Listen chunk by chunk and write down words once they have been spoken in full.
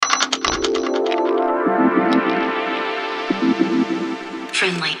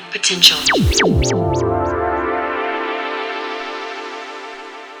Friendly Potential.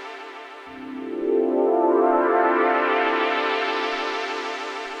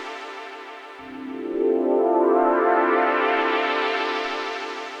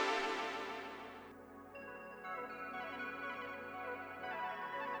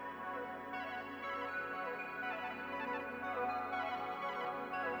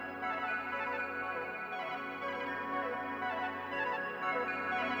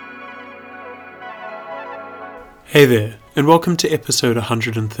 Hey there, and welcome to episode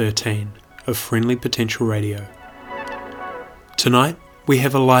 113 of Friendly Potential Radio. Tonight, we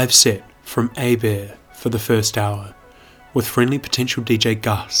have a live set from A-Bear for the first hour, with Friendly Potential DJ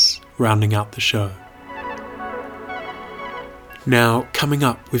Gus rounding out the show. Now, coming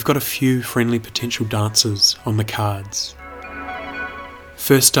up, we've got a few Friendly Potential dancers on the cards.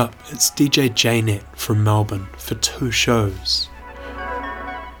 First up, it's DJ JNet from Melbourne for 2 shows.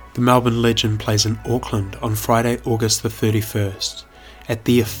 The Melbourne legend plays in Auckland on Friday, August the 31st at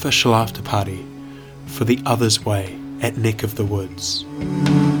the official after party for The Other's Way at Neck of the Woods.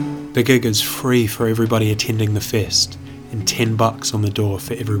 The gig is free for everybody attending the fest and $10 on the door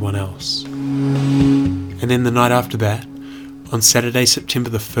for everyone else. And then the night after that, on Saturday, September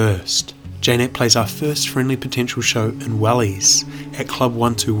the 1st, JNet plays our first Friendly Potential show in Wellies at Club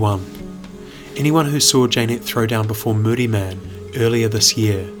 121. Anyone who saw JNet throw down before Moody Man earlier this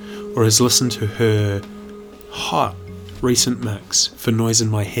year, or has listened to her hot recent mix for Noise in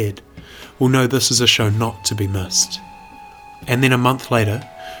My Head, will know this is a show not to be missed. And then a month later,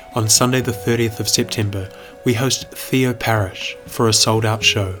 on Sunday the 30th of September, we host Theo Parrish for a sold-out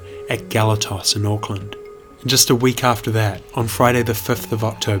show at Galatos in Auckland. And just a week after that, on Friday the 5th of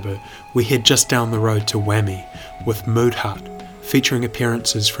October, we head just down the road to Whammy with Mood Hut, featuring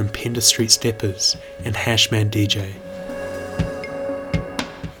appearances from Pender Street Steppers and Hashman DJ.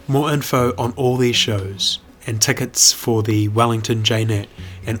 More info on all these shows and tickets for the Wellington JNet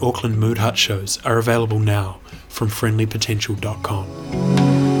and Auckland Mood Hut shows are available now from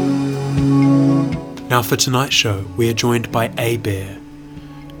friendlypotential.com. Now for tonight's show, we are joined by A-Bear.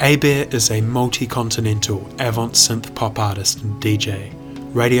 A-Bear is a multi-continental avant synth pop artist and DJ,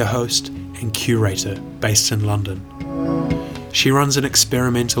 radio host and curator based in London. She runs an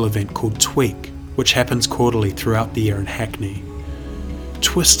experimental event called Tweak, which happens quarterly throughout the year in Hackney.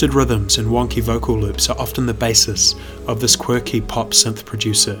 Twisted rhythms and wonky vocal loops are often the basis of this quirky pop synth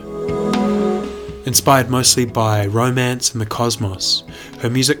producer. Inspired mostly by romance and the cosmos, her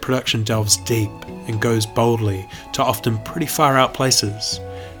music production delves deep and goes boldly to often pretty far out places,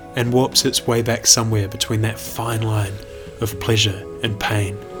 and warps its way back somewhere between that fine line of pleasure and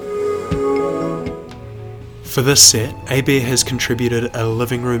pain. For this set, A-Bear has contributed a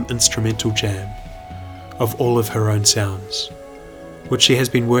living room instrumental jam of all of her own sounds, which she has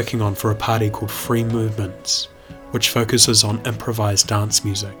been working on for a party called Free Movements, which focuses on improvised dance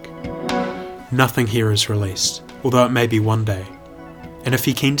music. Nothing here is released, although it may be one day. And if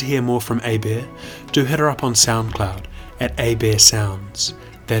you're keen to hear more from A-Bear, do hit her up on SoundCloud at A-Bear Sounds.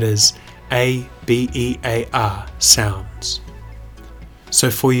 That is A-B-E-A-R Sounds.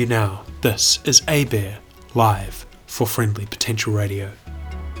 So for you now, this is A-Bear live for Friendly Potential Radio.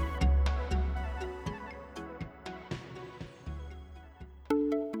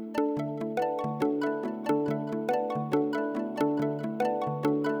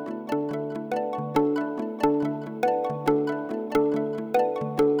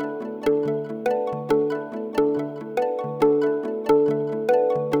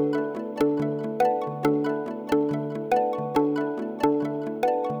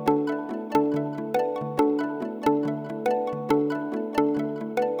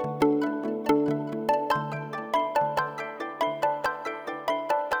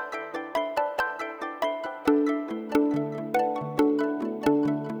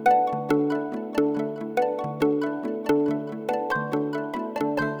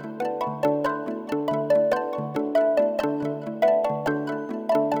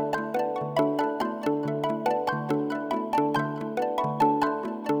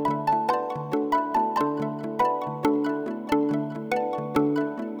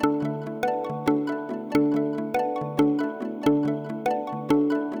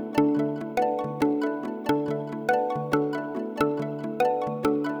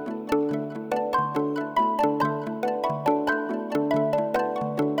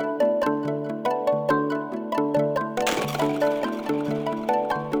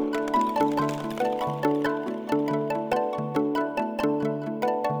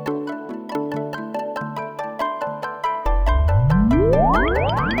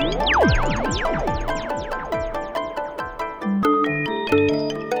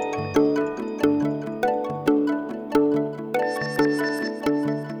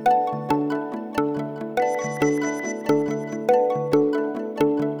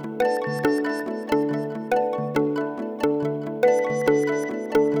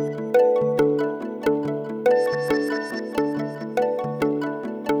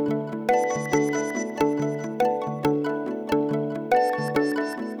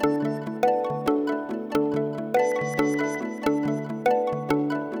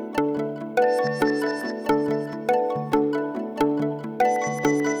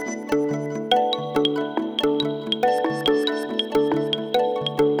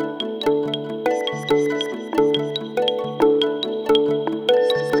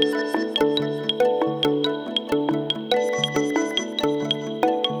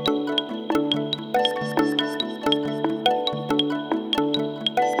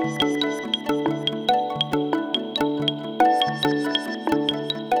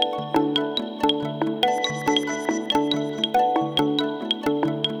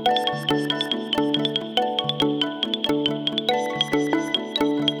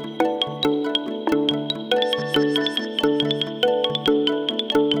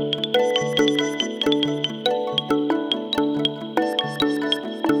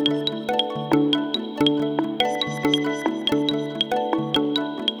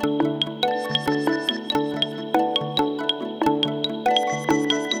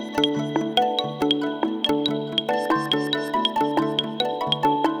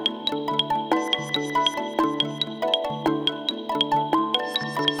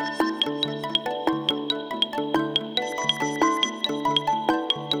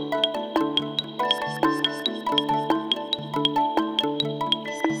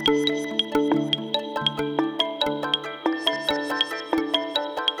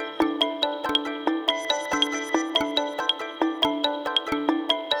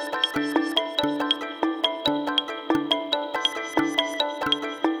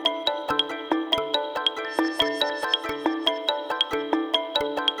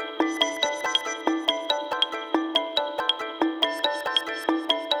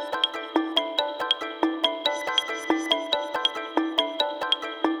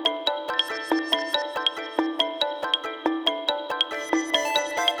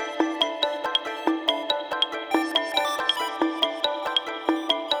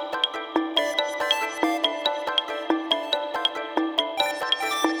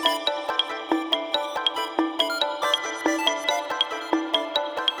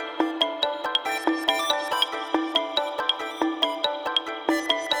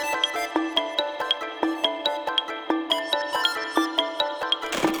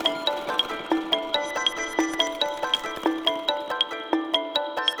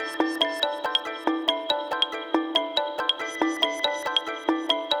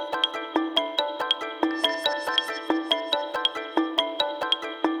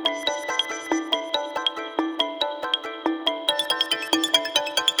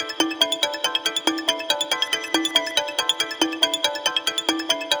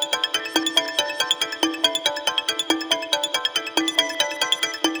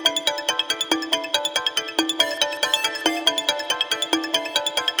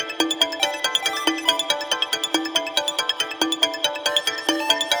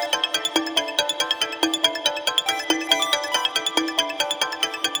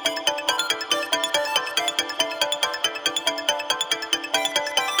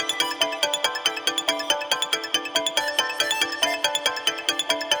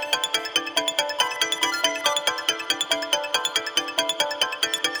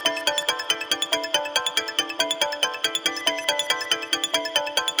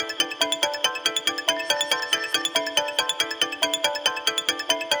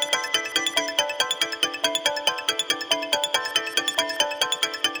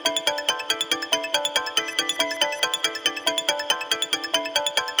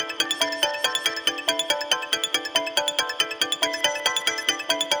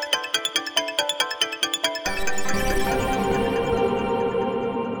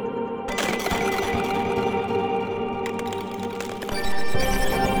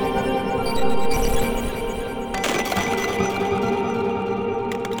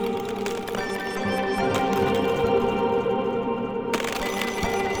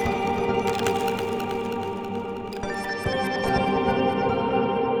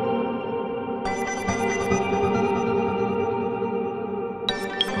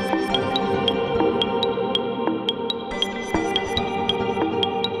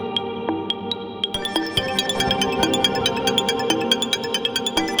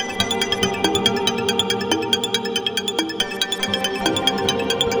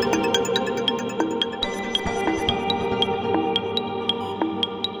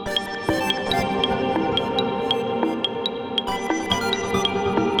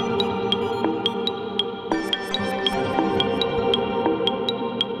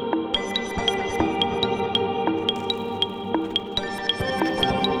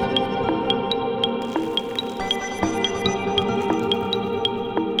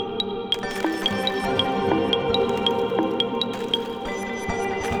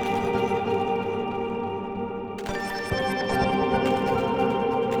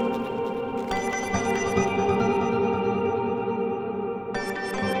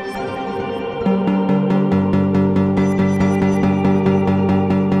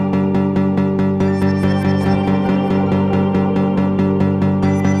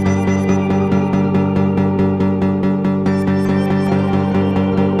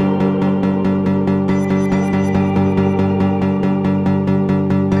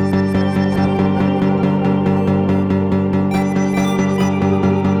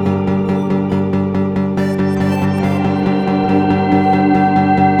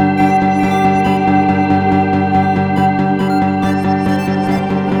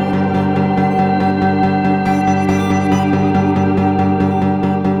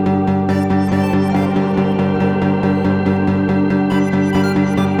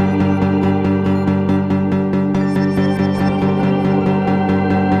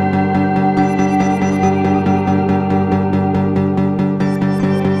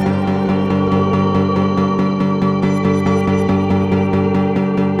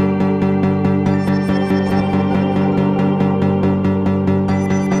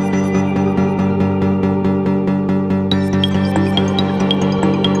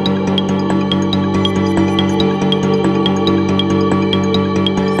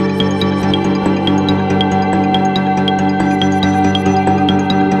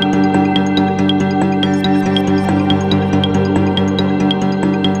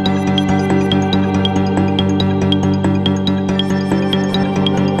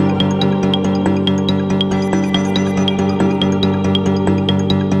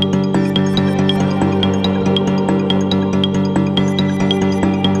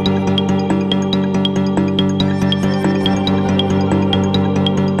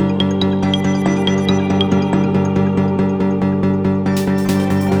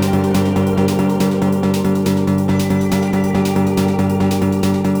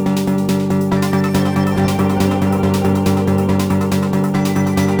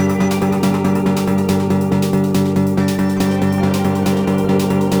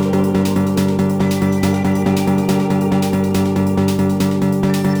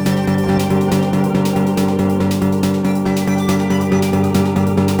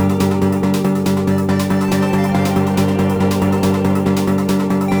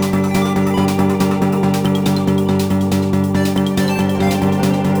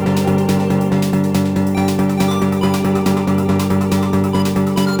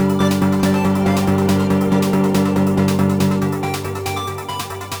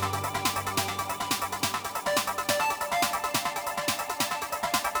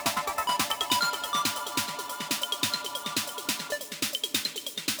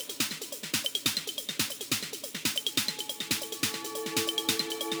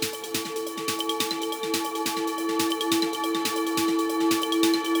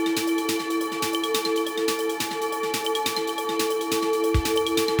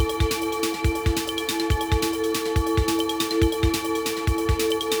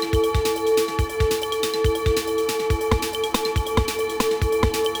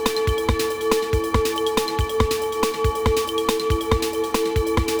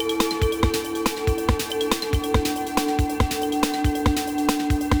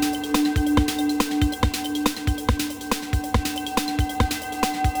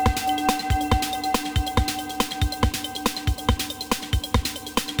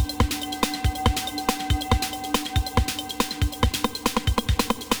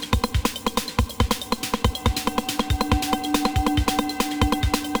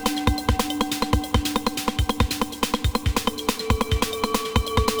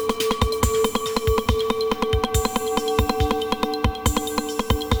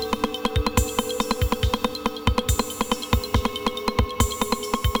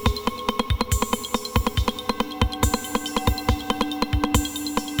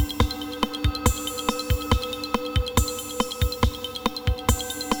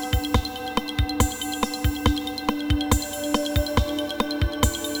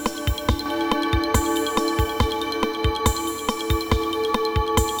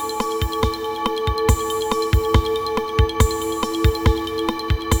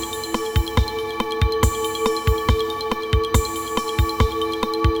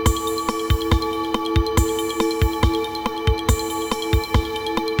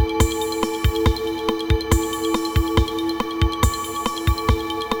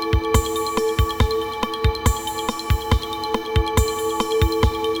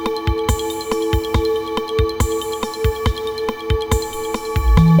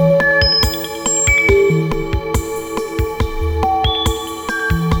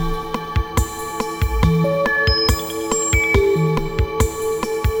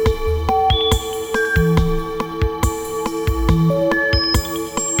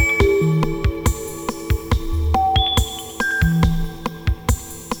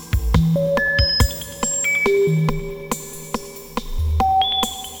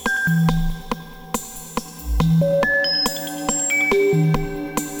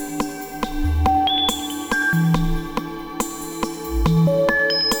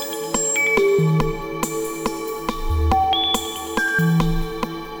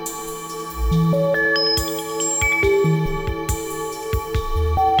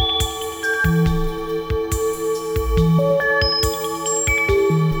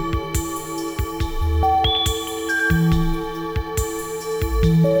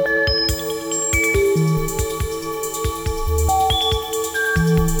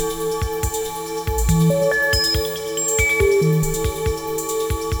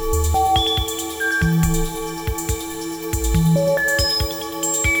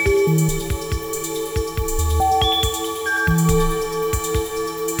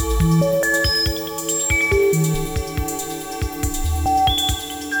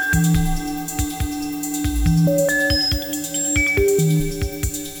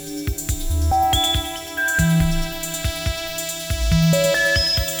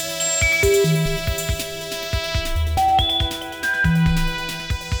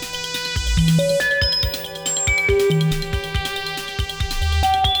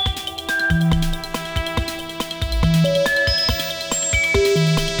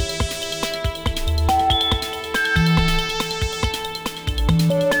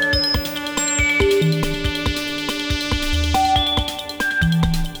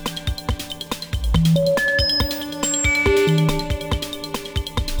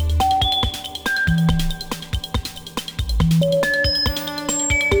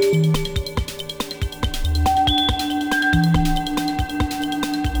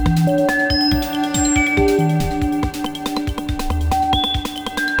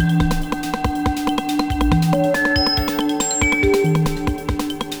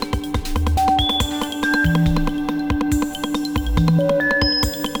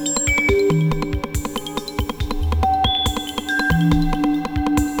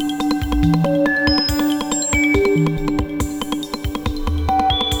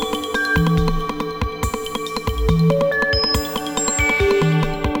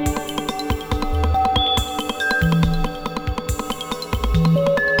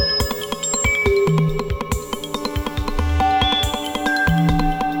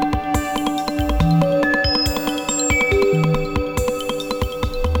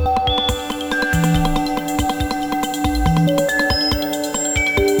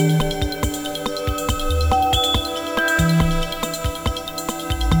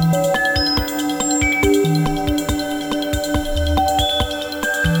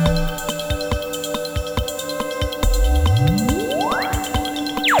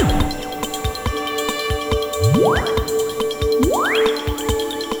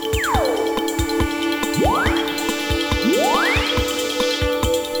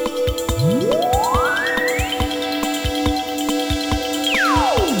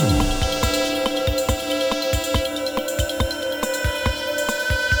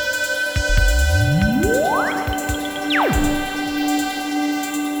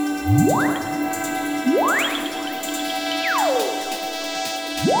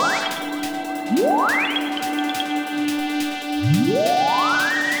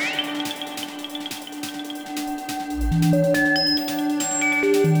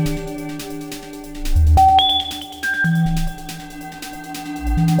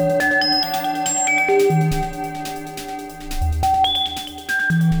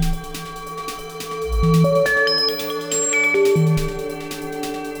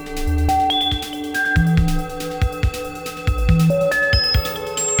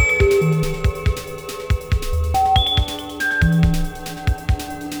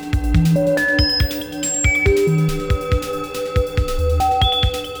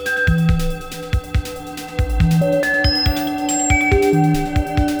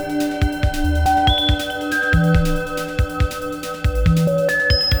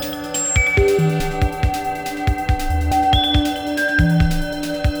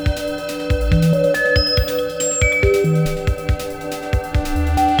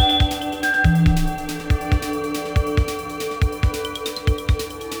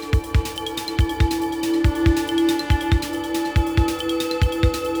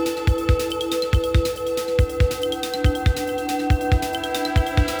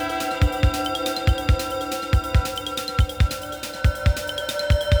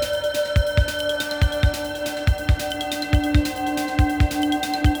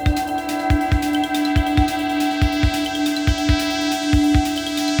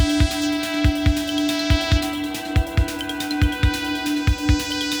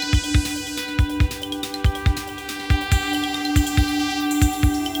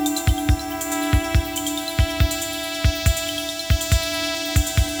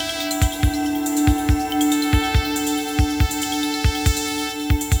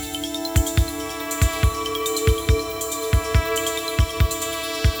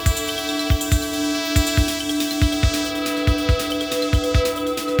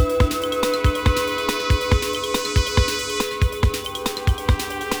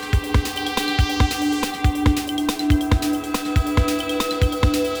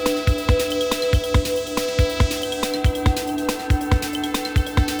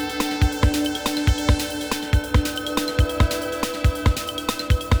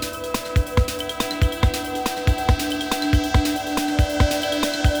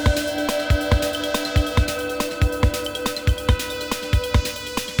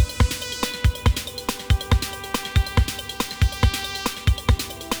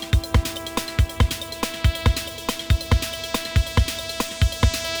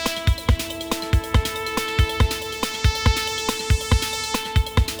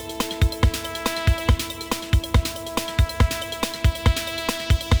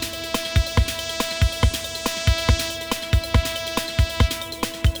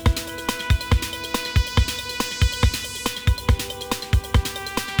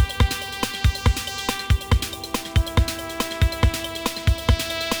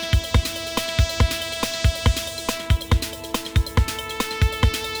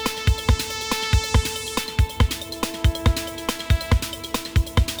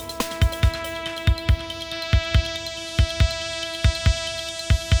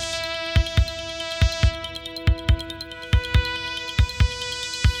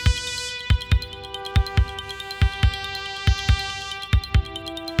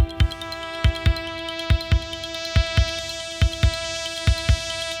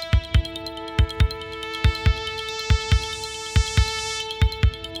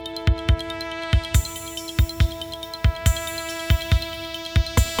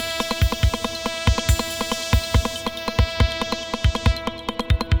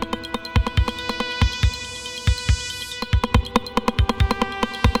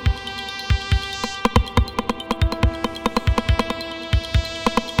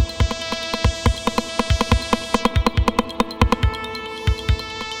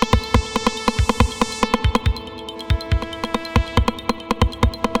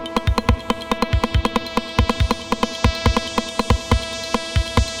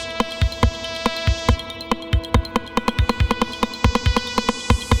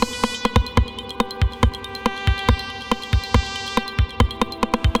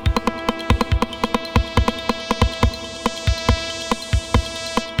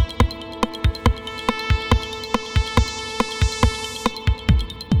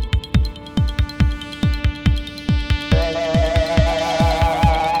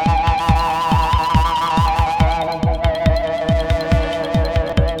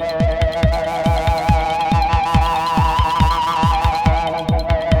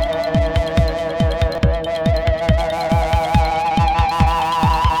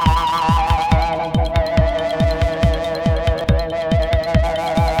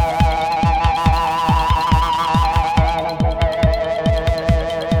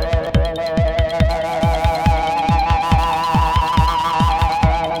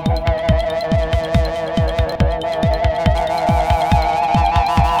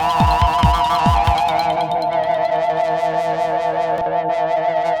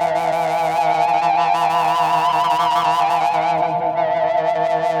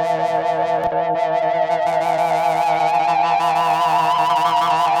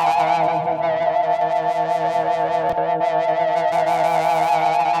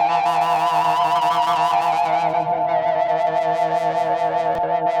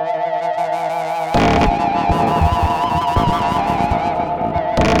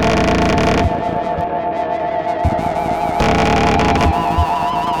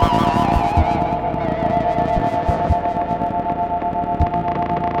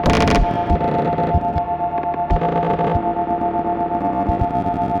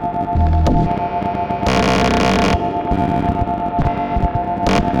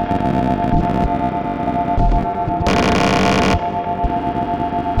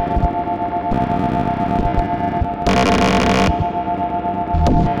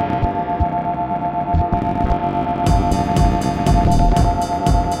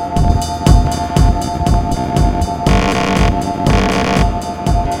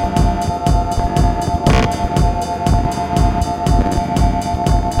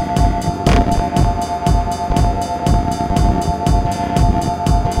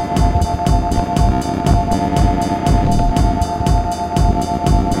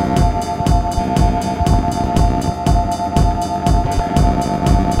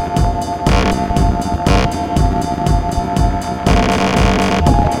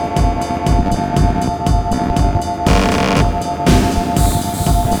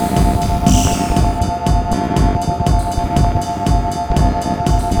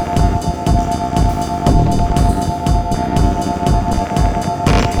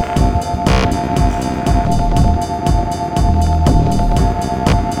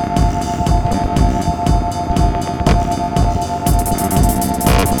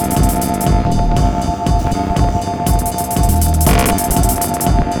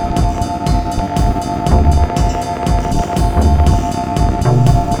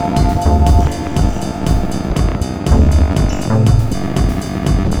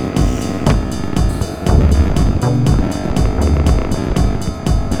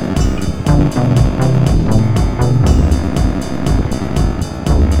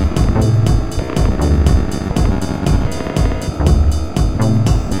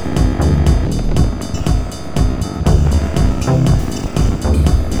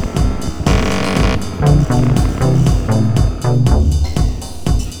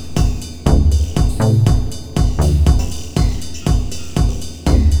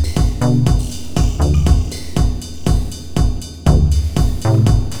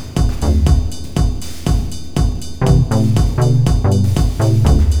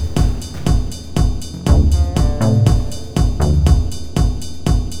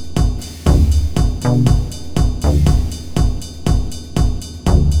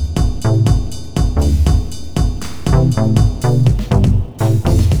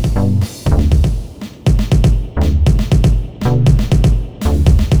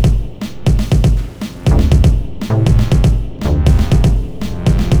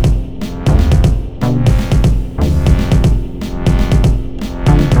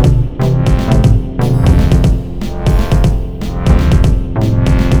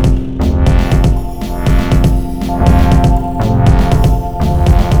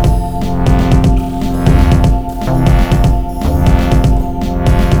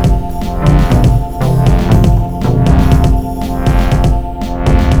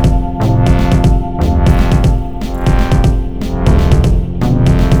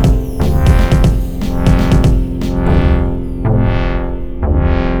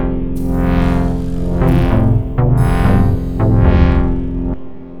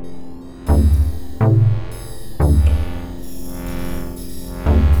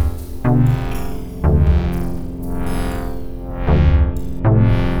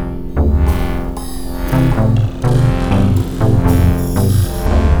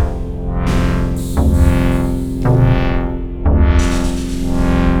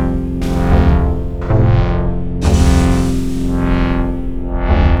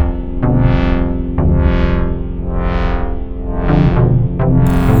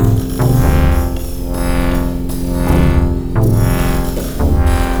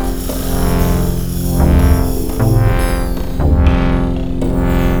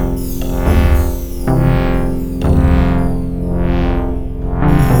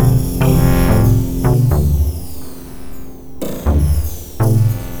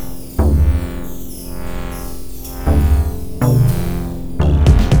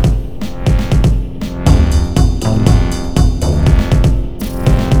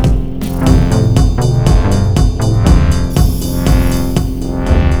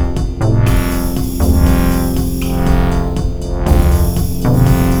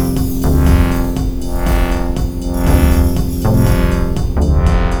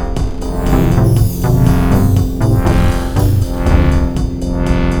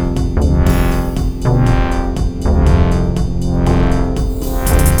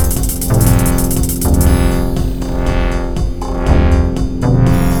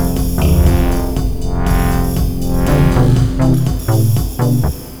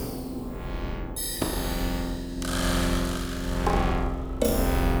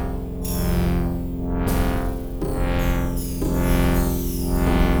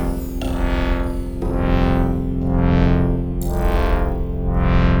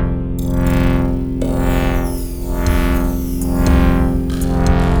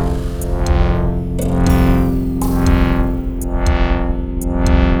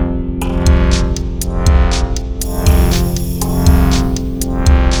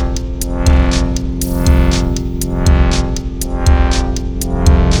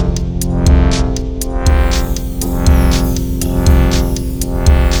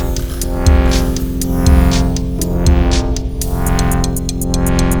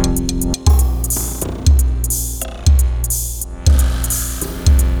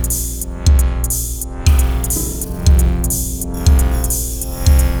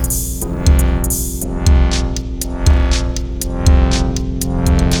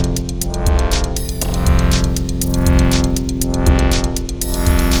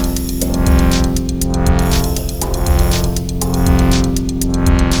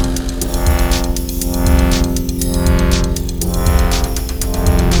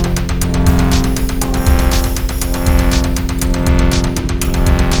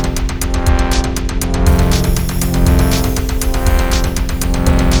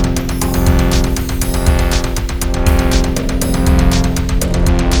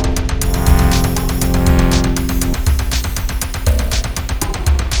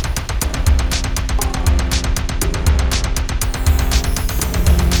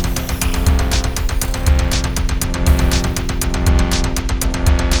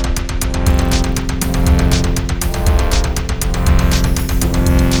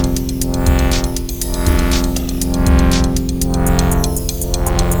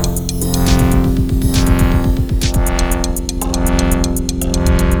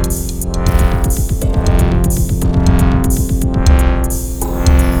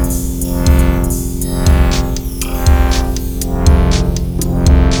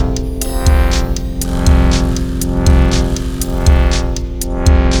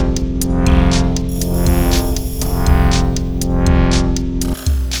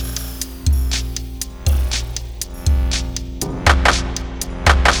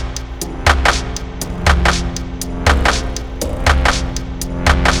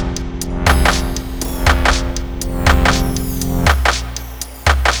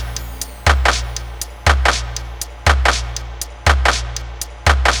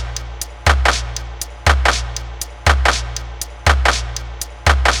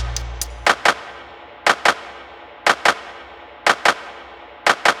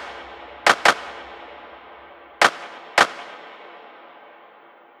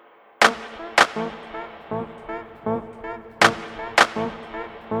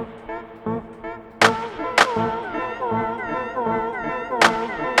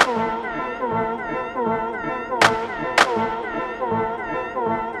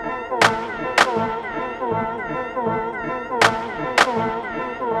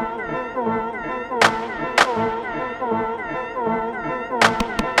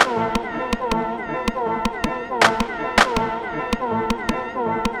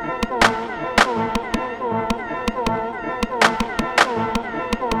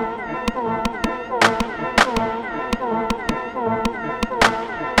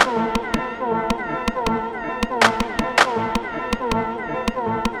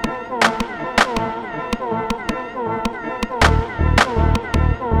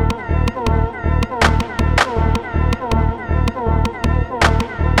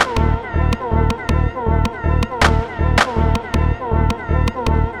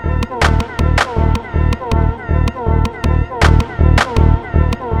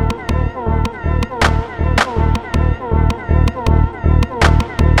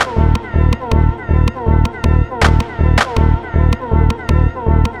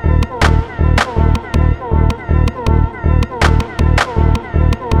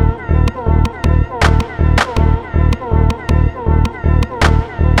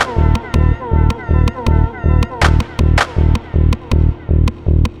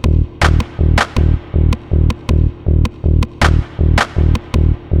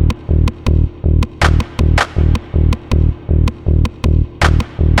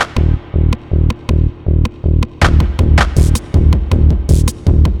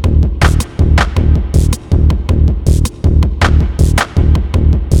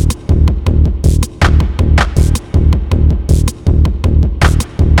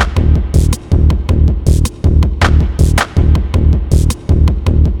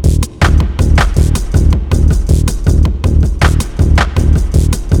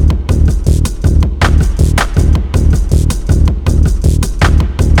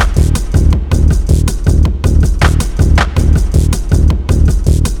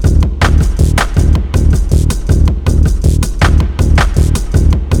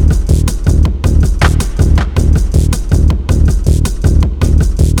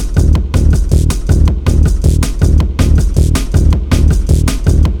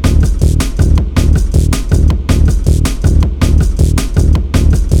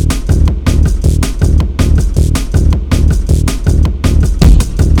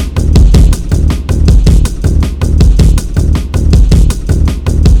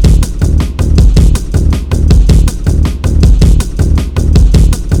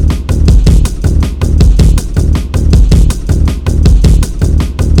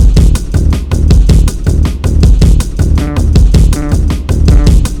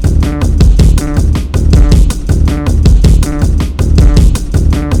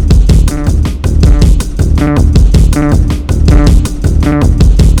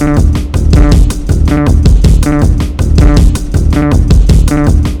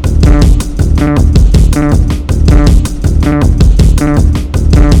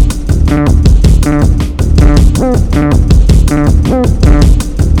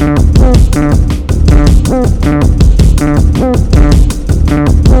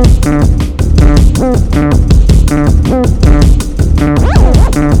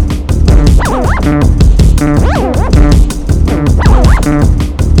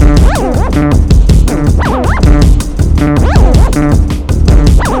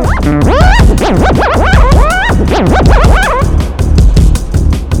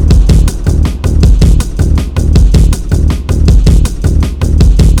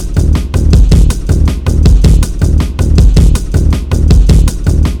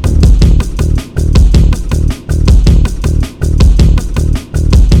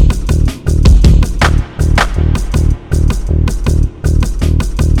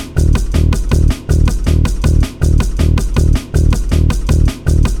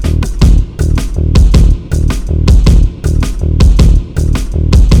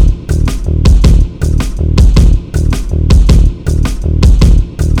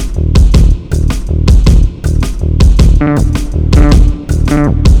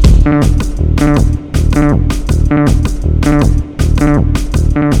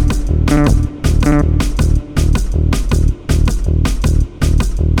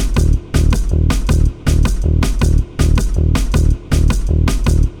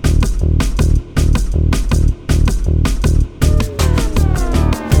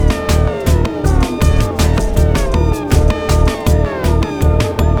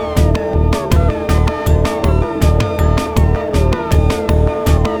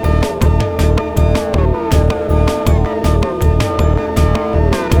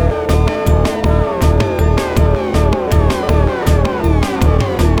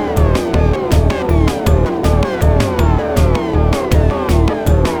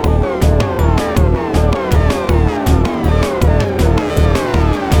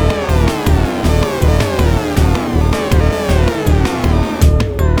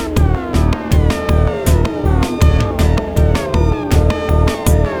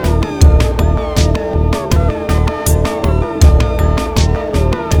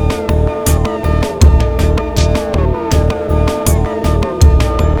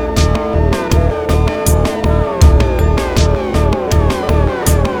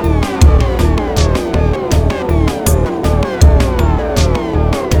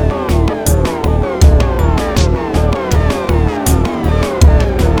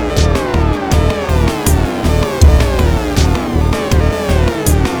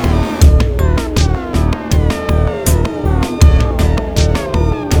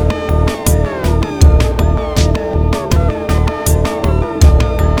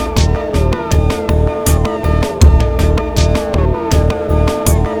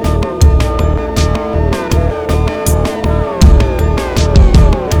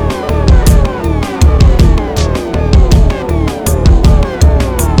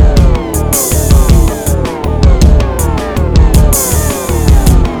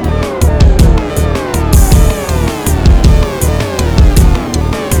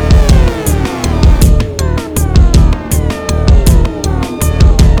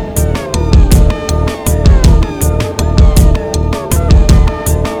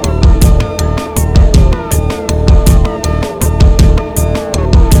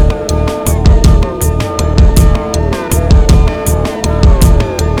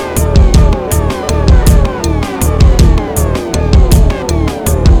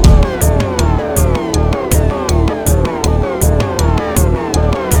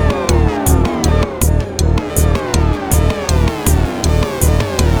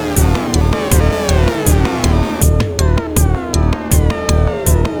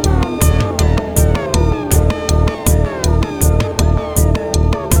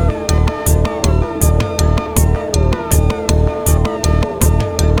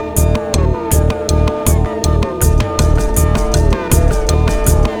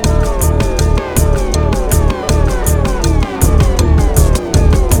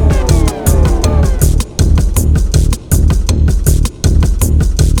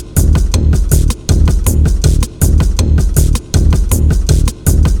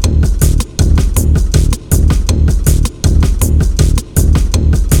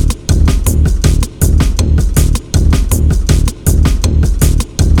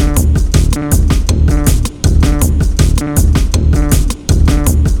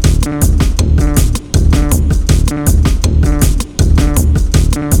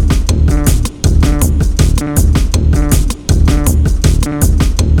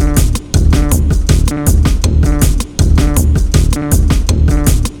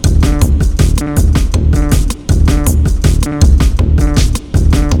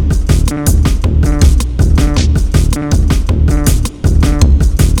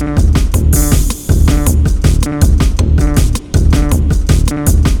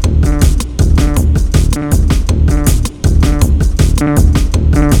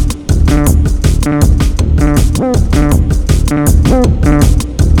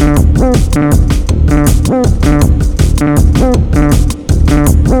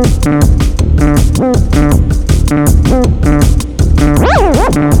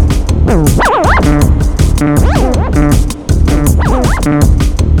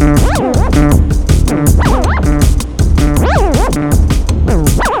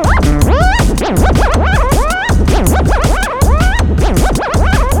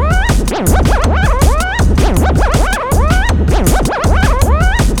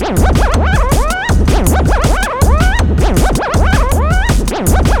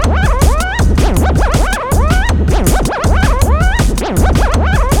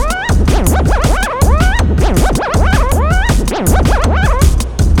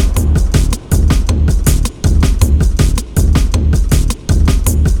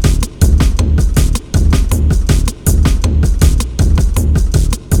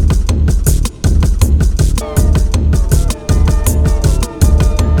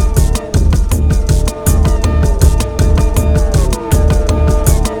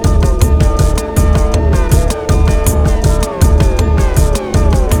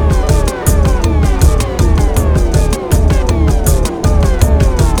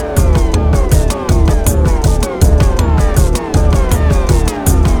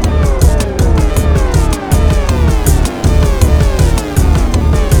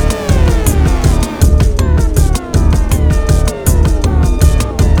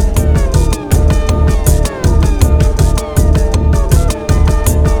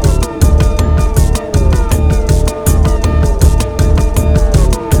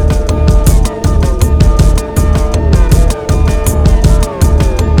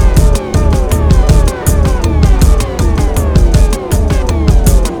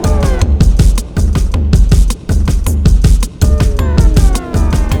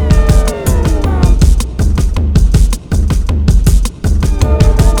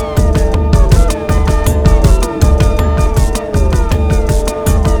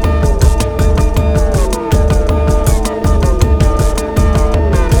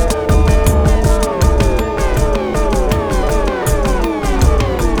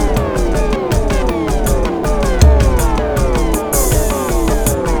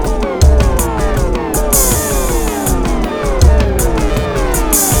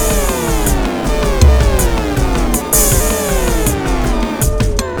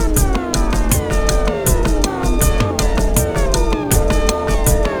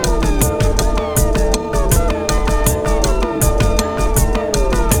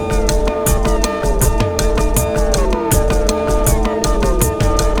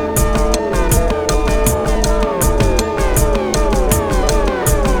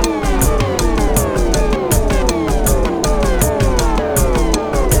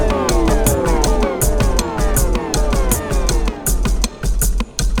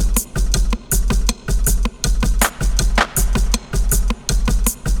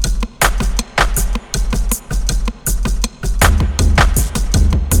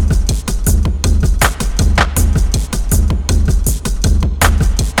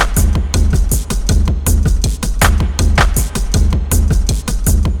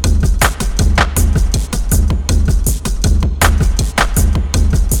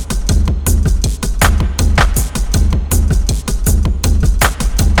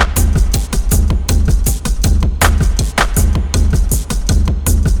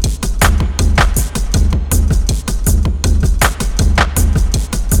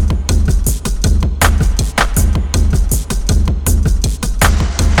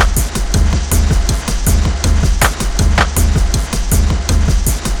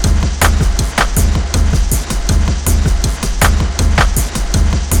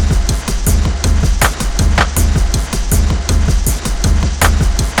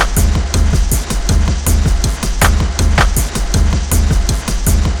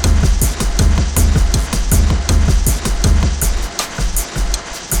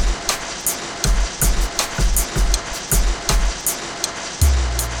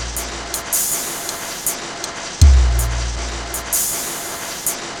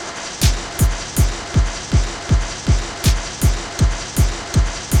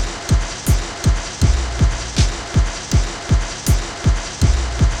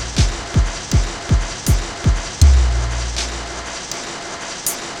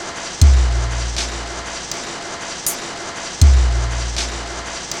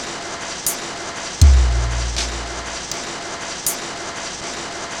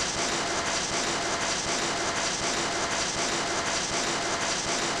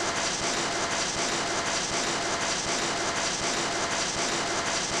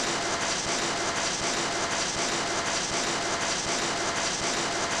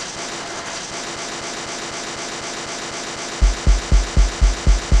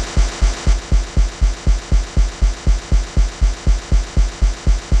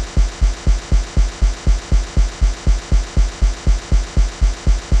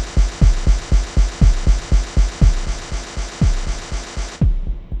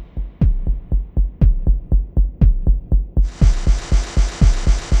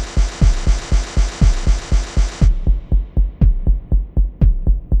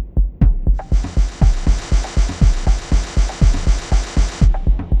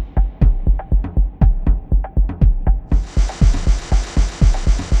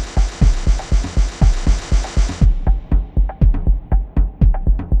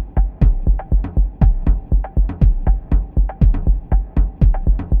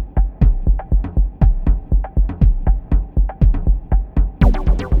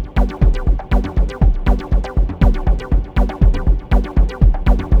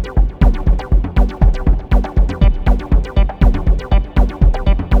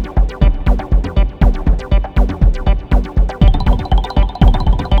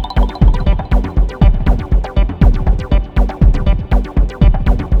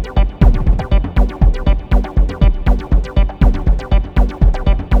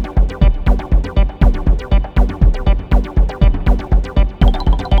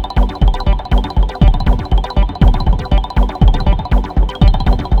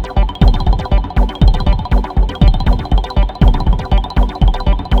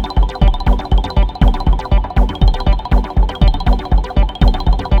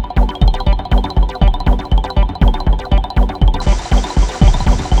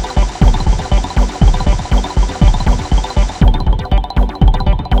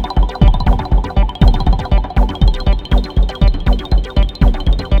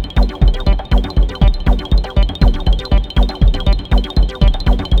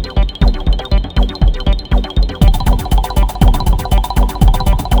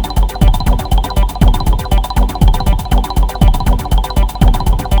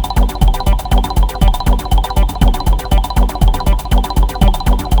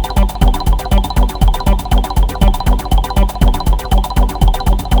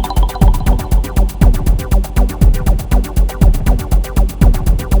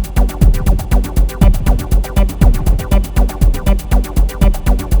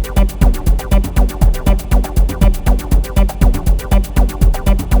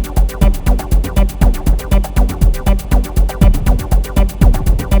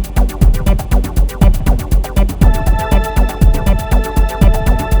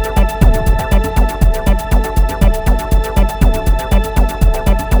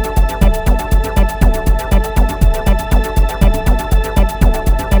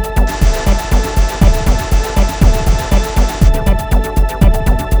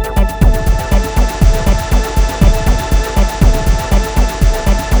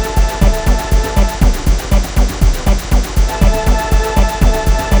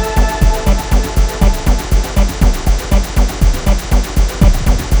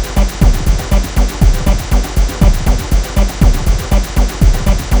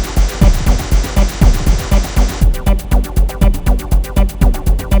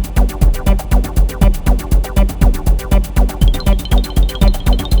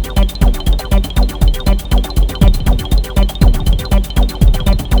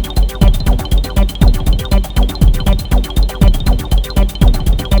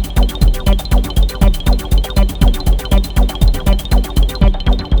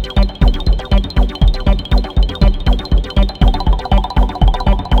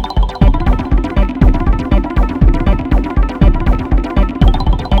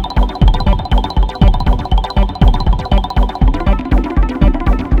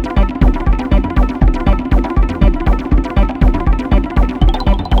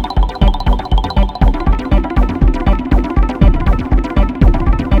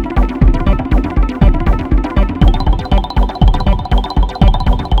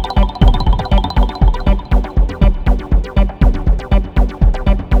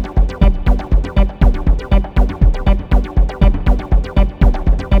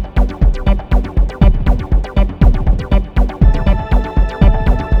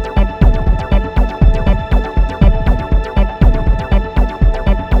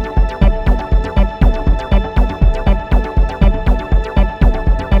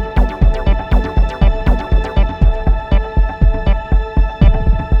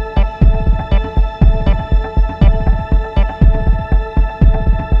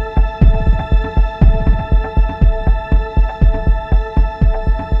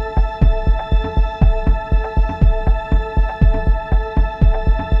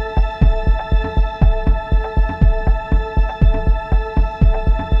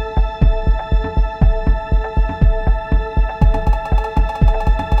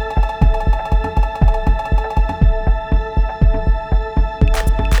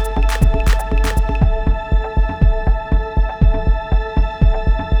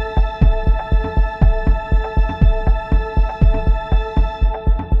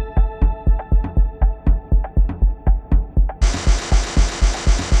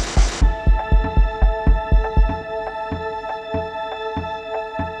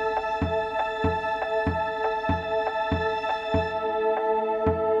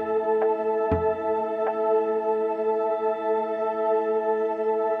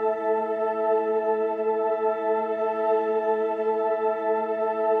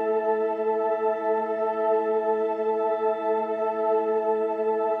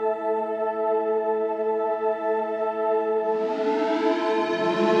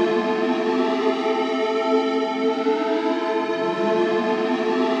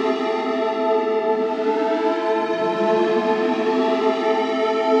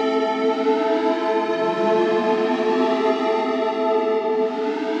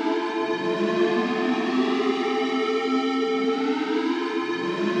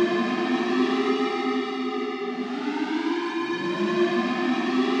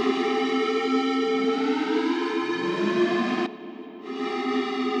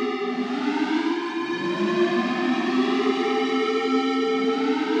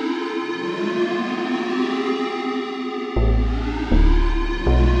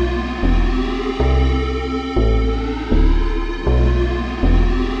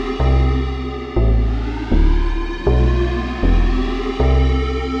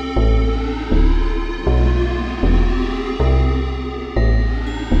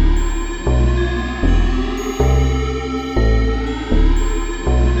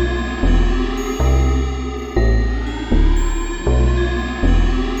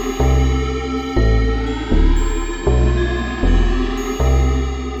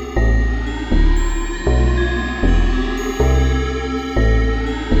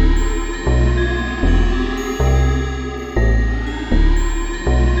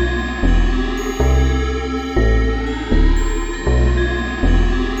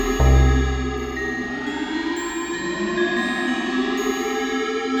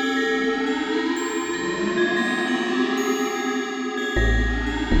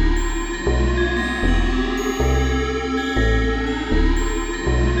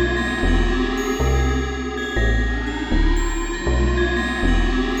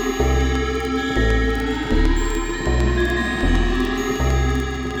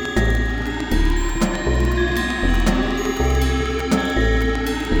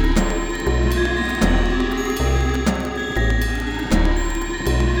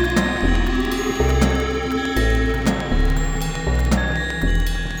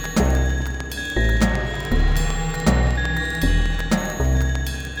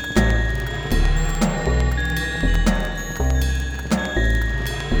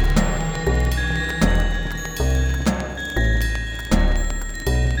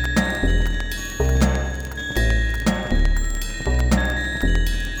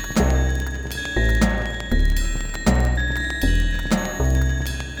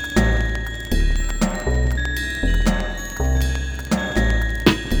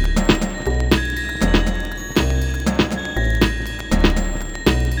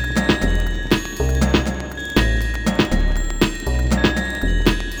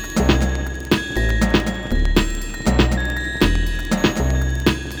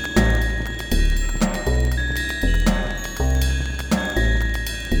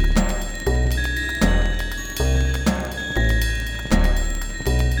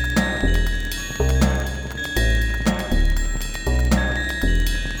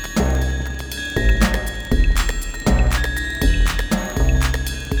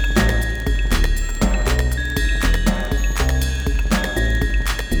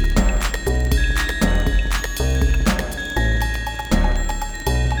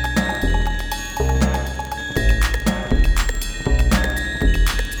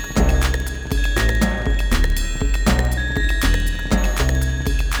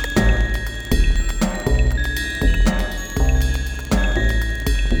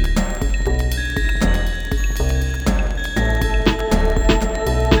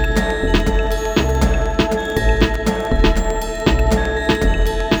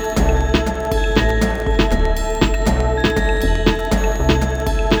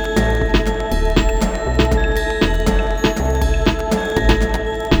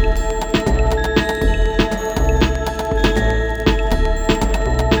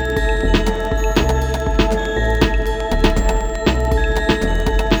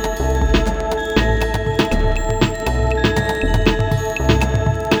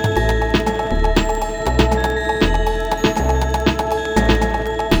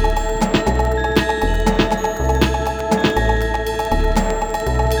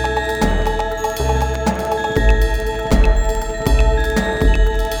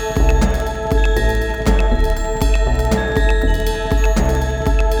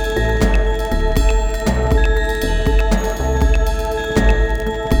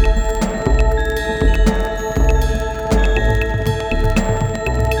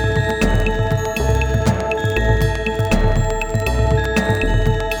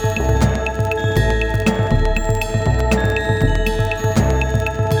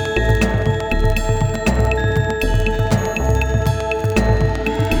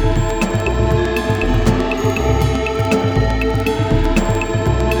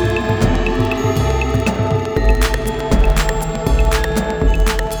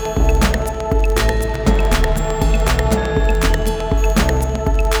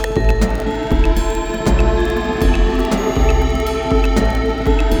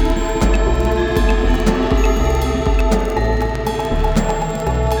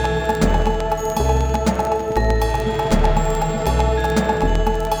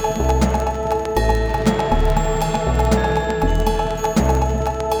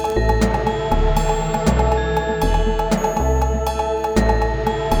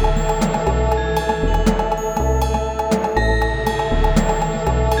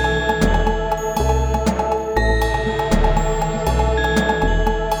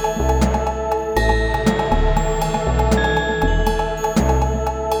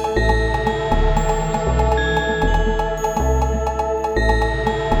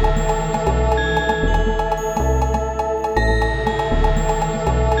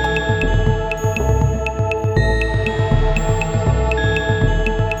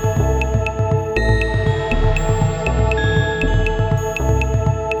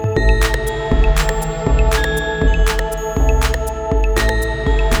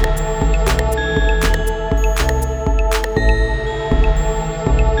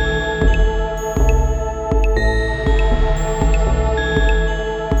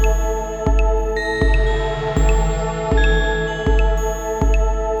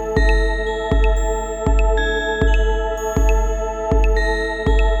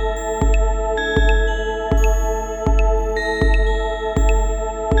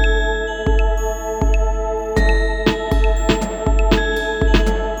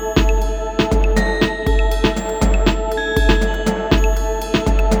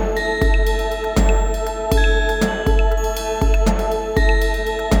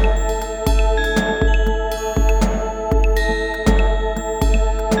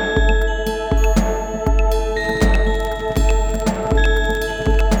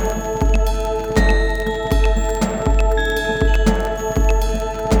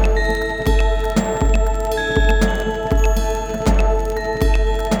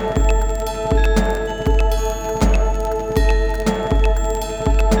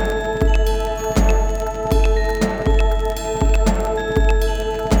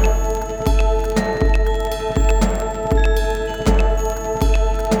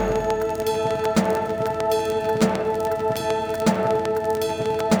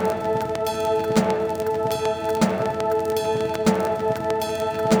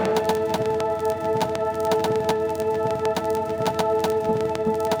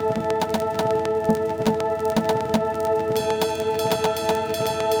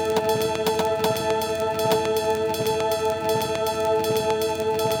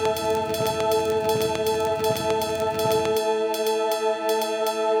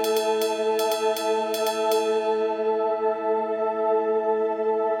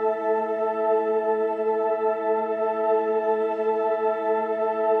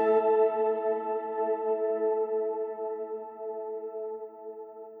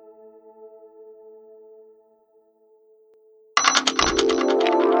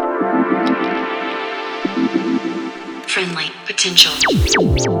 Friendly Potential.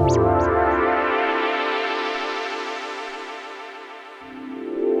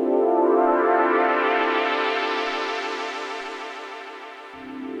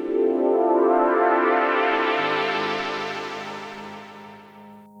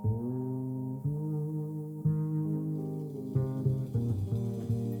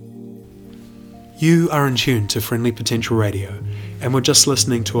 You are in tune to Friendly Potential Radio, and we're just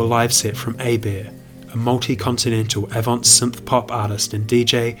listening to a live set from A-Bear, a multi-continental avant synth pop artist and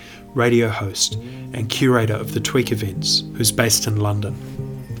DJ, radio host, and curator of the Tweak events, who's based in London.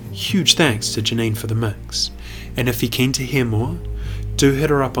 Huge thanks to Janine for the mix, and if you're keen to hear more, do hit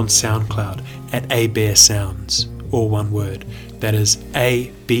her up on SoundCloud at A-Bear Sounds, all one word, that is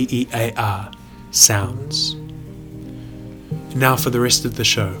A-B-E-A-R, Sounds. Now for the rest of the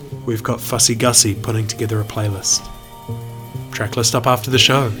show, we've got Fussy Gussie putting together a playlist. Tracklist up after the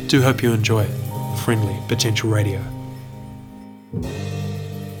show. Do hope you enjoy it. Friendly Potential Radio.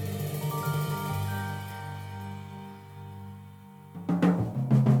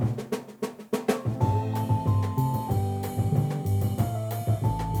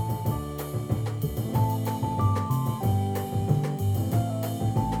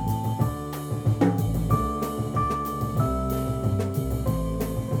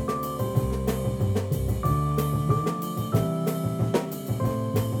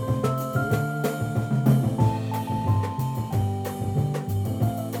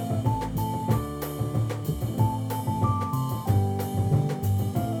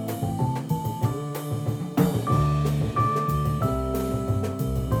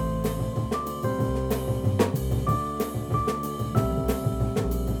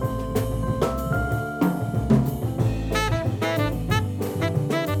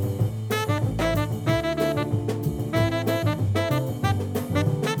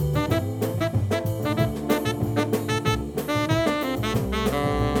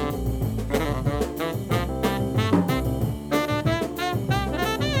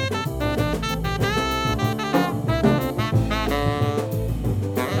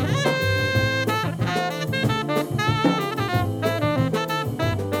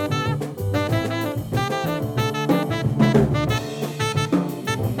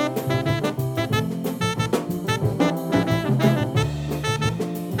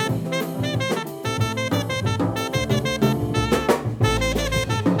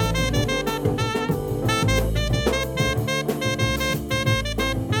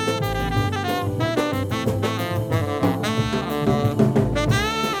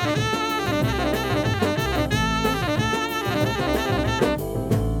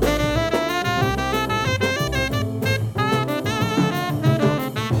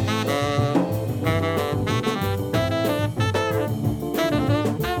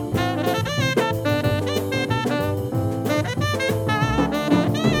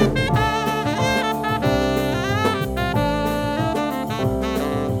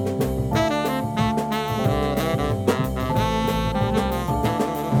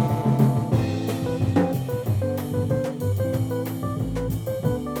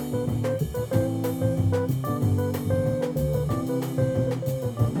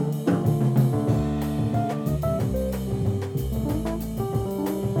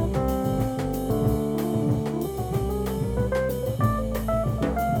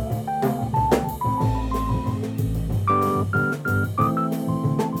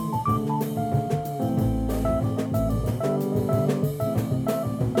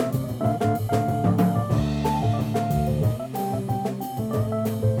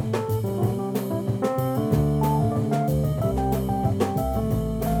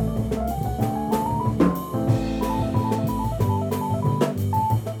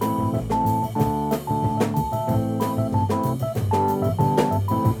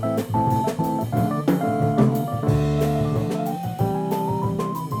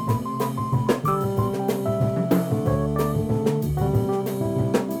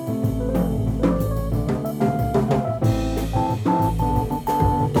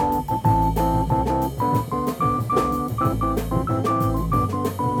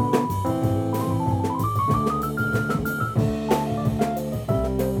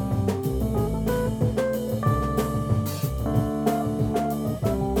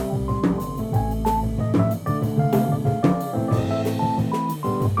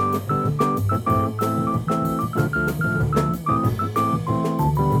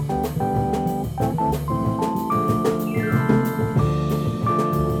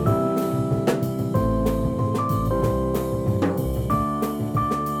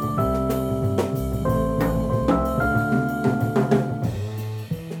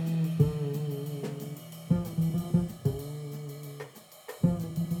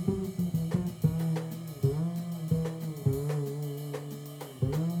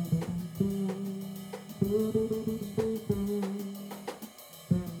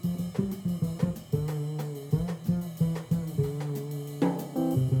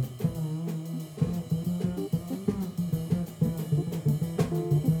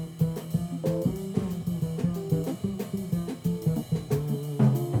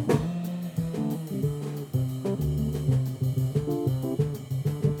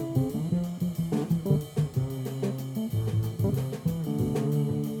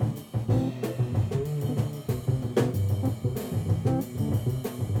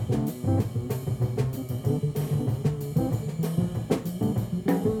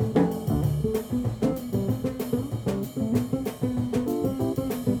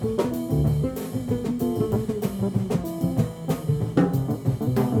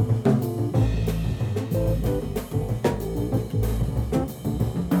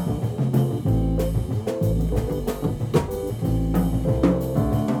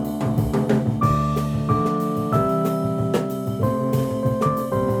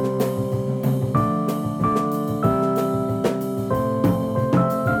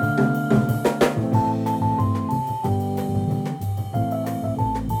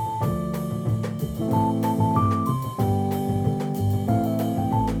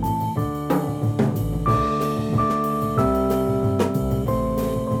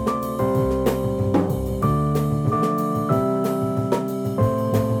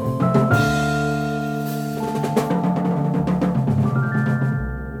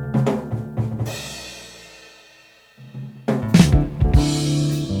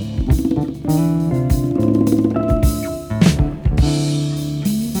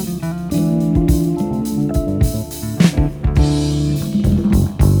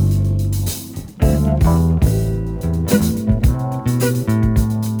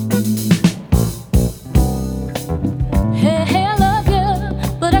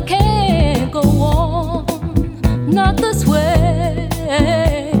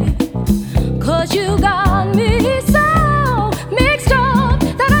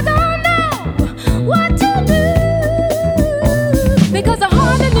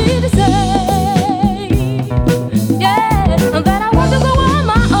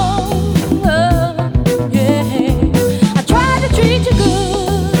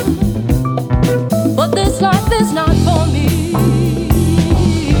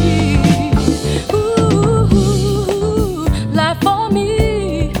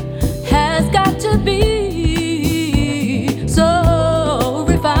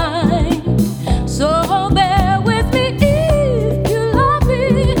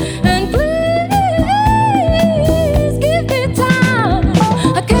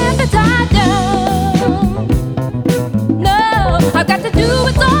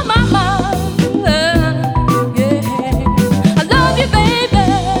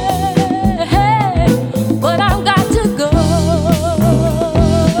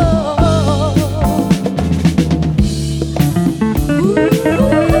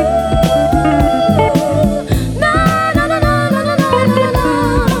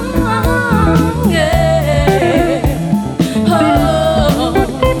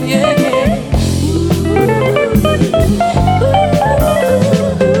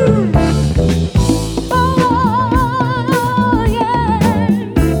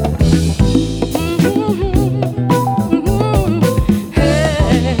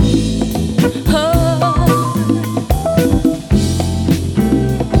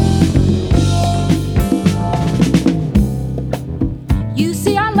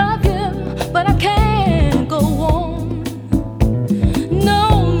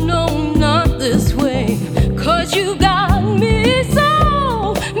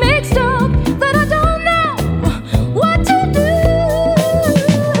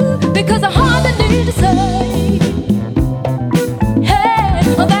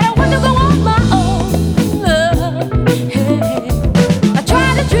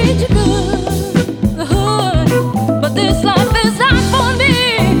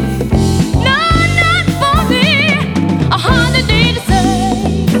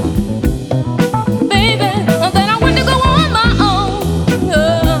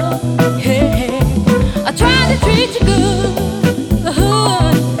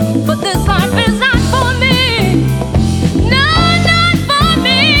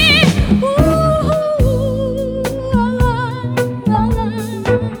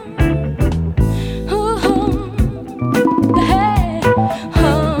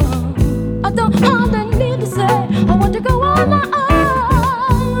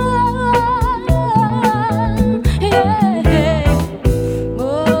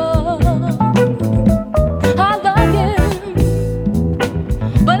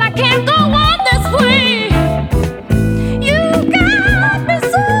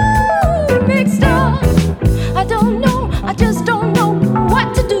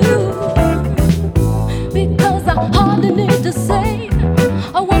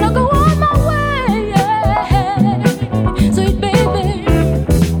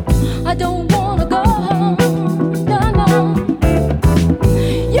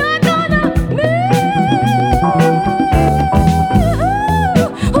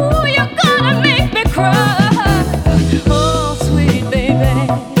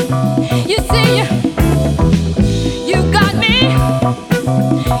 You see, you got me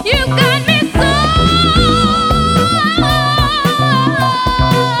so.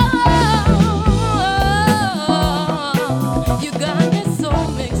 You got me so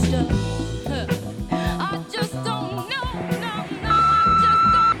mixed up. I just don't know, no, I just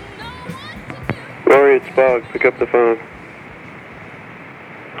don't know what to do. Rory, it's Bog. Pick up the phone.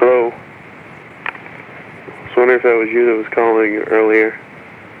 Hello? I was wondering if that was you that was calling earlier.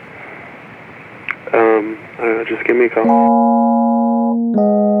 I don't know, just give me a call.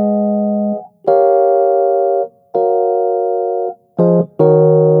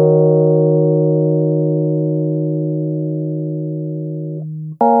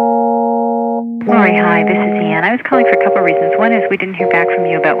 Rory, hi, this is Ian. I was calling for a couple of reasons. One is we didn't hear back from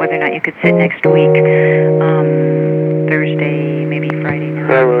you about whether or not you could sit next week, Thursday, maybe Friday night.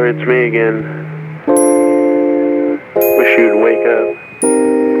 Hi, Rory, it's me again. Wish you'd wake up.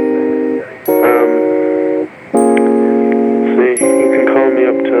 See, you can call me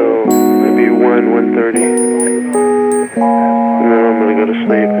up till maybe 1:30. And then I'm gonna go to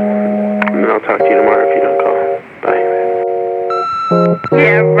sleep. And then I'll talk to you tomorrow if you don't call. Bye.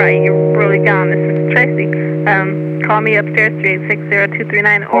 Yeah, right. You're really gone. This is Tracy. Call me upstairs,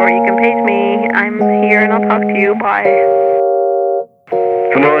 386-0239, or you can page me. I'm here and I'll talk to you. Bye.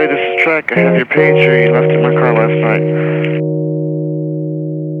 Rory, this is Trek. I have your pager. You left it in my car last night.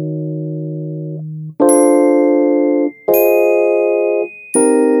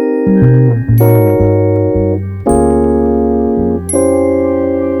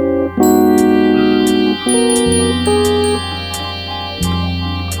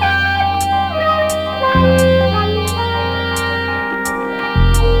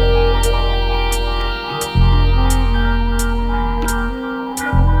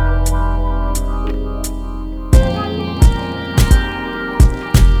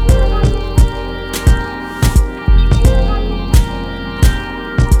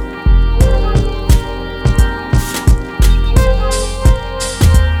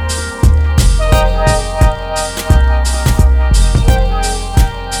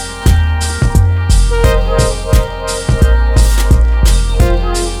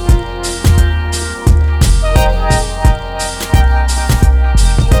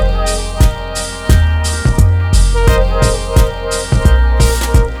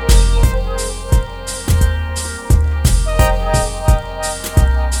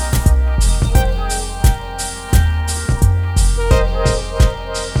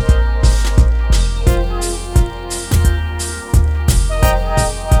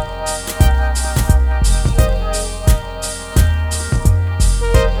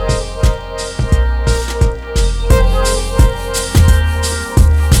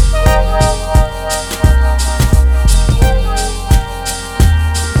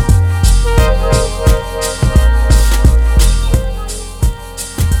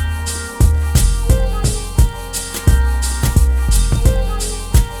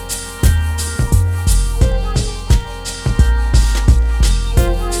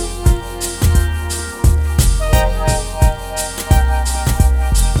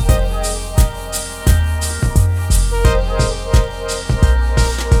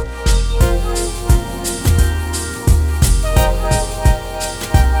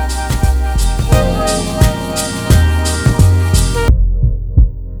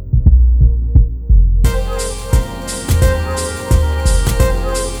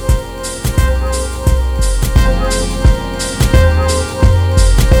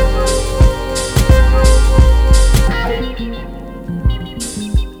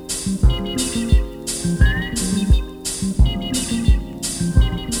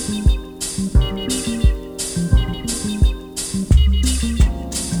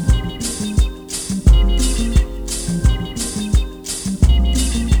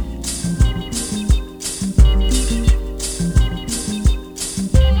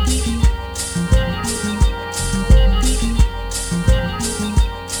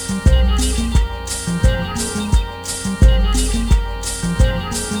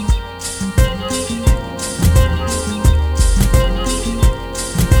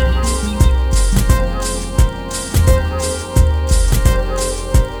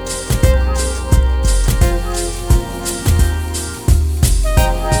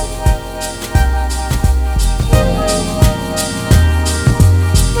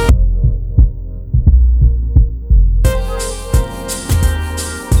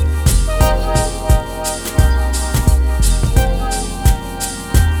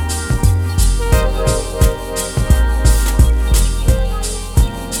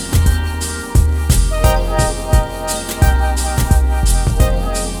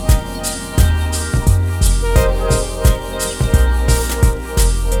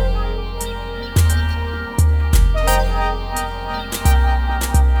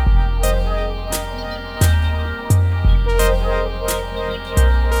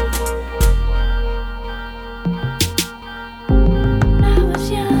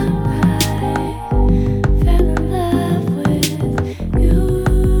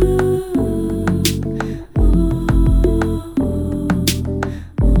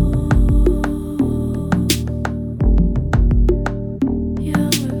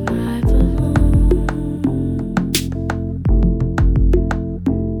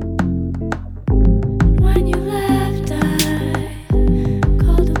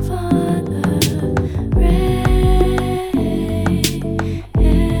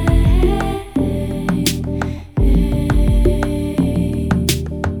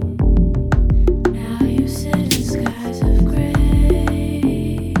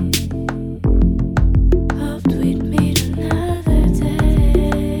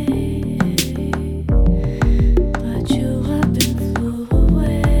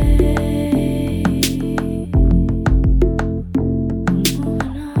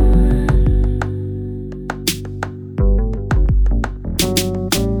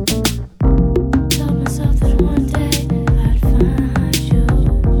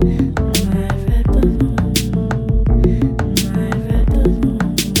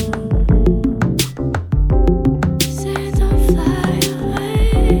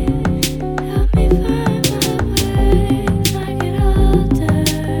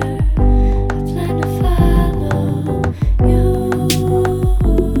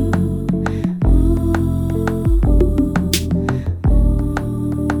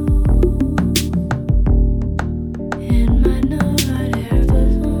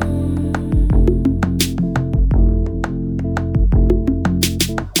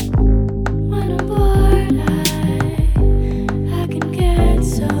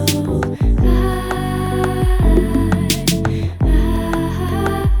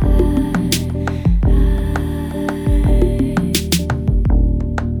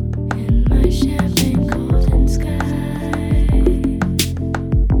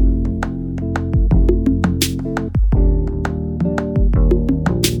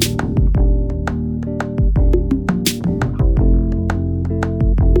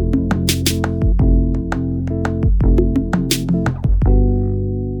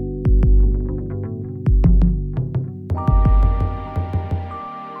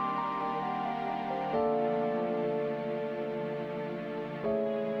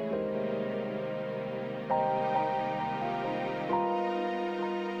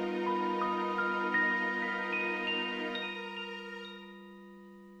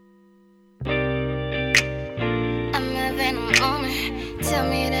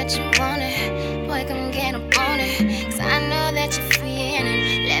 that you want it. Boy, come get up on it. Cause I know that you're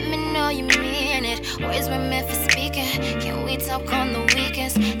feeling. Let me know you mean it. Words were meant for speaking. Can we talk on the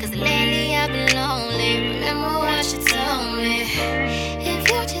weekends? Cause lately I've been lonely. Remember what you told me. If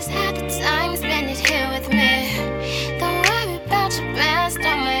you just had the time, spend it here with me. Don't worry about your past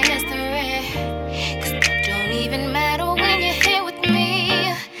or my history. Cause that don't even matter when you're here with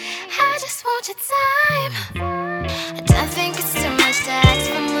me. I just want your time. I don't think it's too much to ask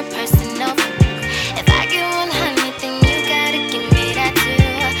from a personal. If I get 100, then you gotta give me that too.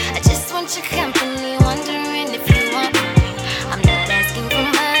 I just want your company, wondering if you want me. I'm not asking for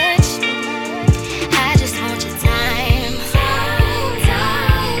much. I just want your time. Time,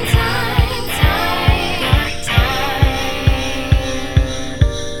 time, time, time. Your time.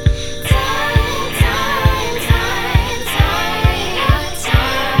 Time, time, time, time. Your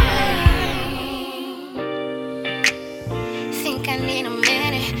time. Think I need a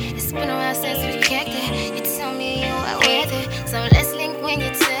minute. It's been a while since we kicked it. You tell me you are with it. So let's link when you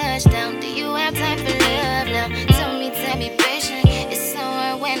touch down. Do you have time for love now? Tell me patient. It's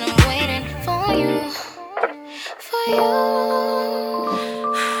somewhere when I'm waiting for you. For you.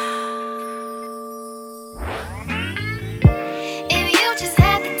 If you just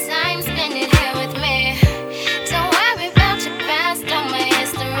had the time, spend it here with me. Don't worry about your past or my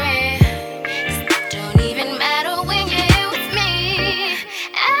history. Cause it don't even matter when you're here with me.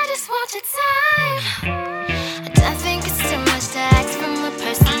 I just want your time. I don't think it's too much to ask from a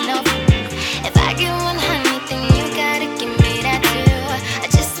personal. If I get 100, then you gotta give me that too. I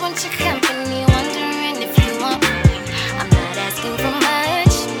just want your company, wondering if you want me. I'm not asking for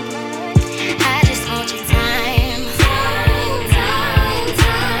much. I just want your time. Time, time,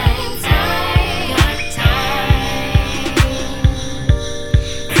 time, time. Your time.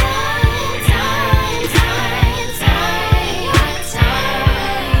 Time, time, time, time. Your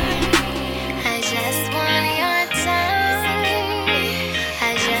time. I just want your time.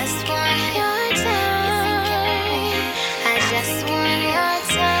 I just want your time. I just want your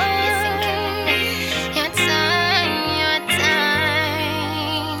time. Your time, your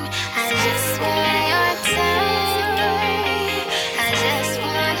time. I just want your time. I just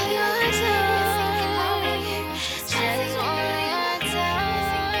want your time. Just want your time.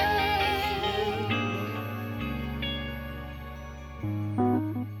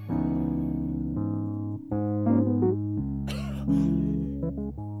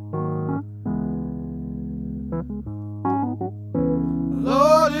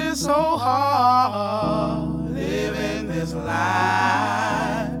 Lord, it's so hard living this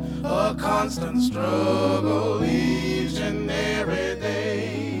life, a constant struggle each and every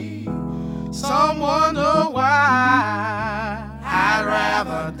day. Some wonder why I'd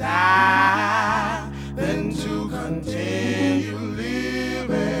rather die than to continue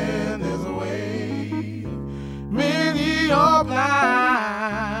living this way. Many are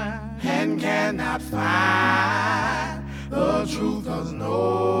blind and cannot find the truth, 'cause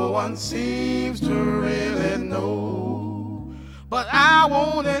no one seems to really know. But I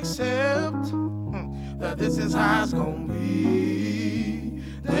won't accept that this is how it's gonna be.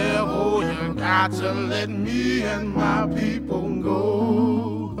 Devil, you got to let me and my people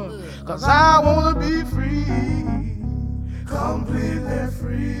go. 'Cause I wanna be free, completely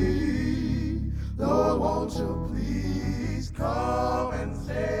free. Lord, won't you please come and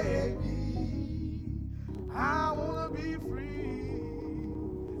save me? I wanna be free,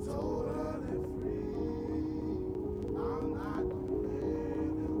 totally free. I'm not gonna live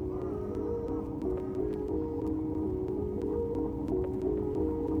in the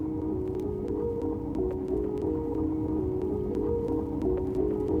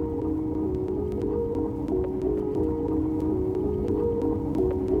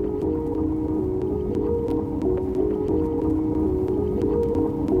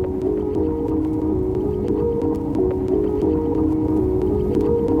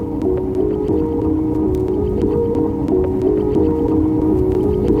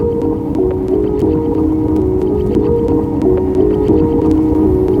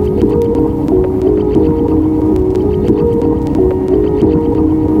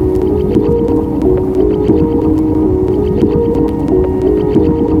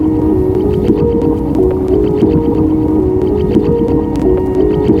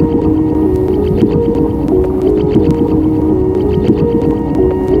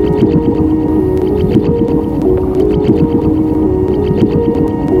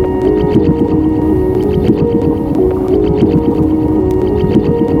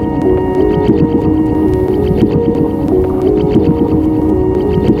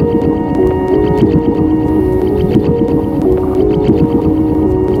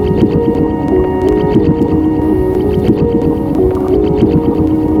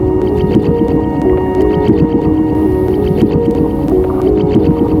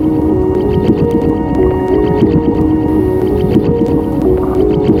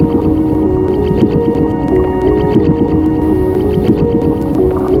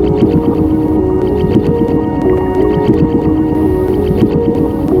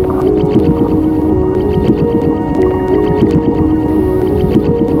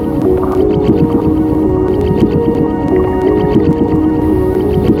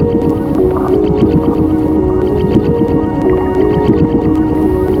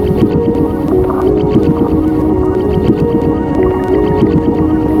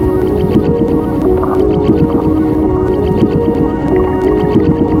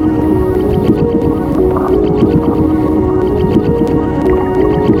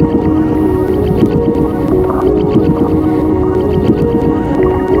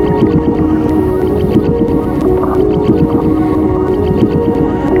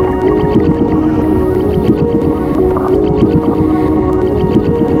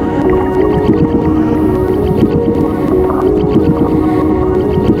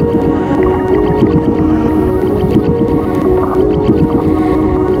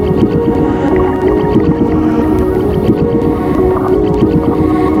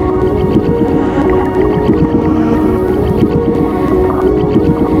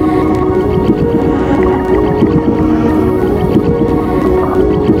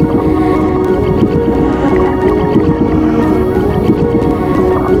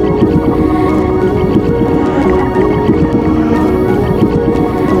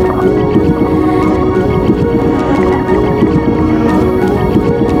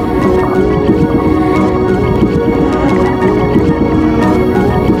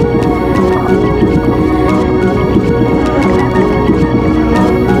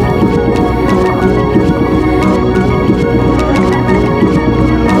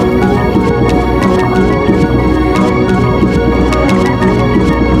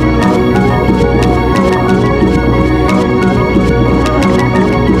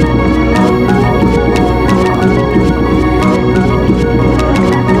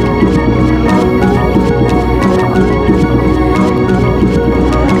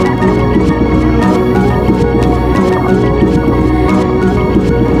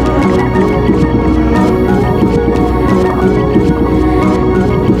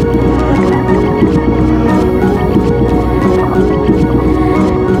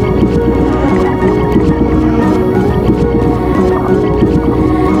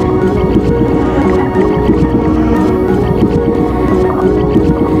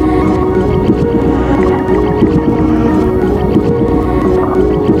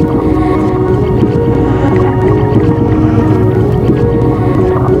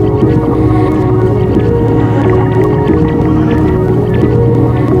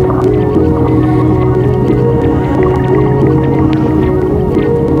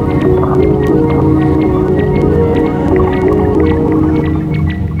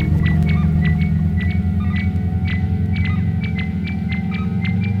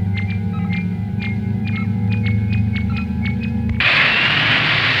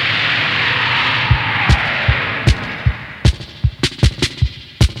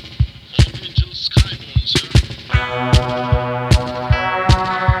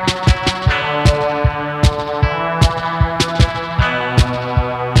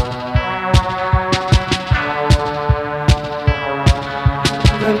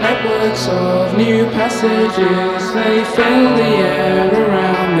The networks of new passages, they fill the air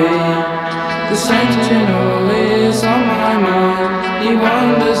around me. The sentinel is on my mind, he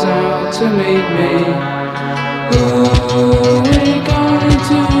wanders out to meet me. Ooh, we're going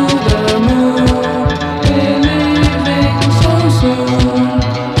to the moon, we're leaving so soon.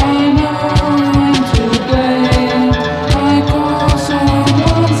 I know I'm to blame, I call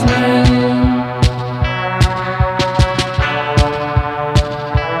someone's name.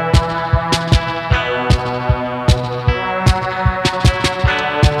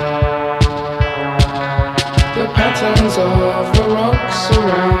 The patterns of the rocks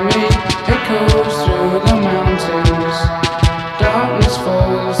around me echoes through the mountains. Darkness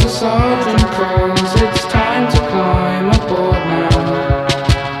falls, the sergeant calls, it's time to climb aboard now.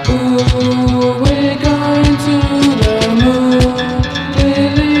 Ooh, we're going to the moon, we're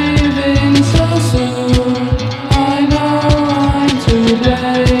leaving so soon. I know I'm to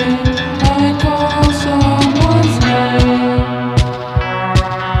blame, I call someone's name.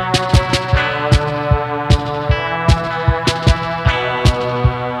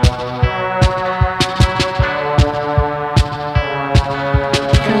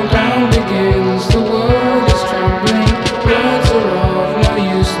 Countdown begins, the world is trembling, words are of no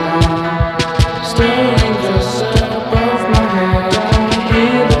use now. Stirring just above my head, I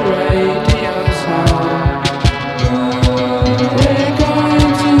hear the radio sound. Ooh, we're going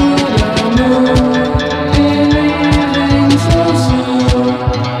to the moon, we're leaving so soon.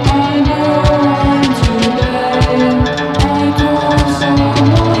 I know I'm to blame, I call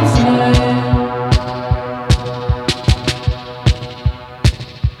someone's name.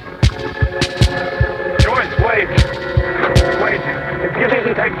 Joyce, wait. Wait. If he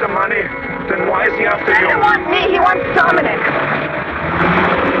didn't take the money, then why is he after He you? doesn't want me, he wants Dominic.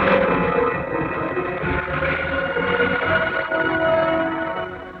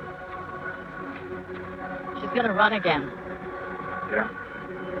 She's gonna run again. Yeah.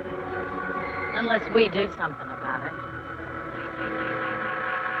 Unless we do something about it.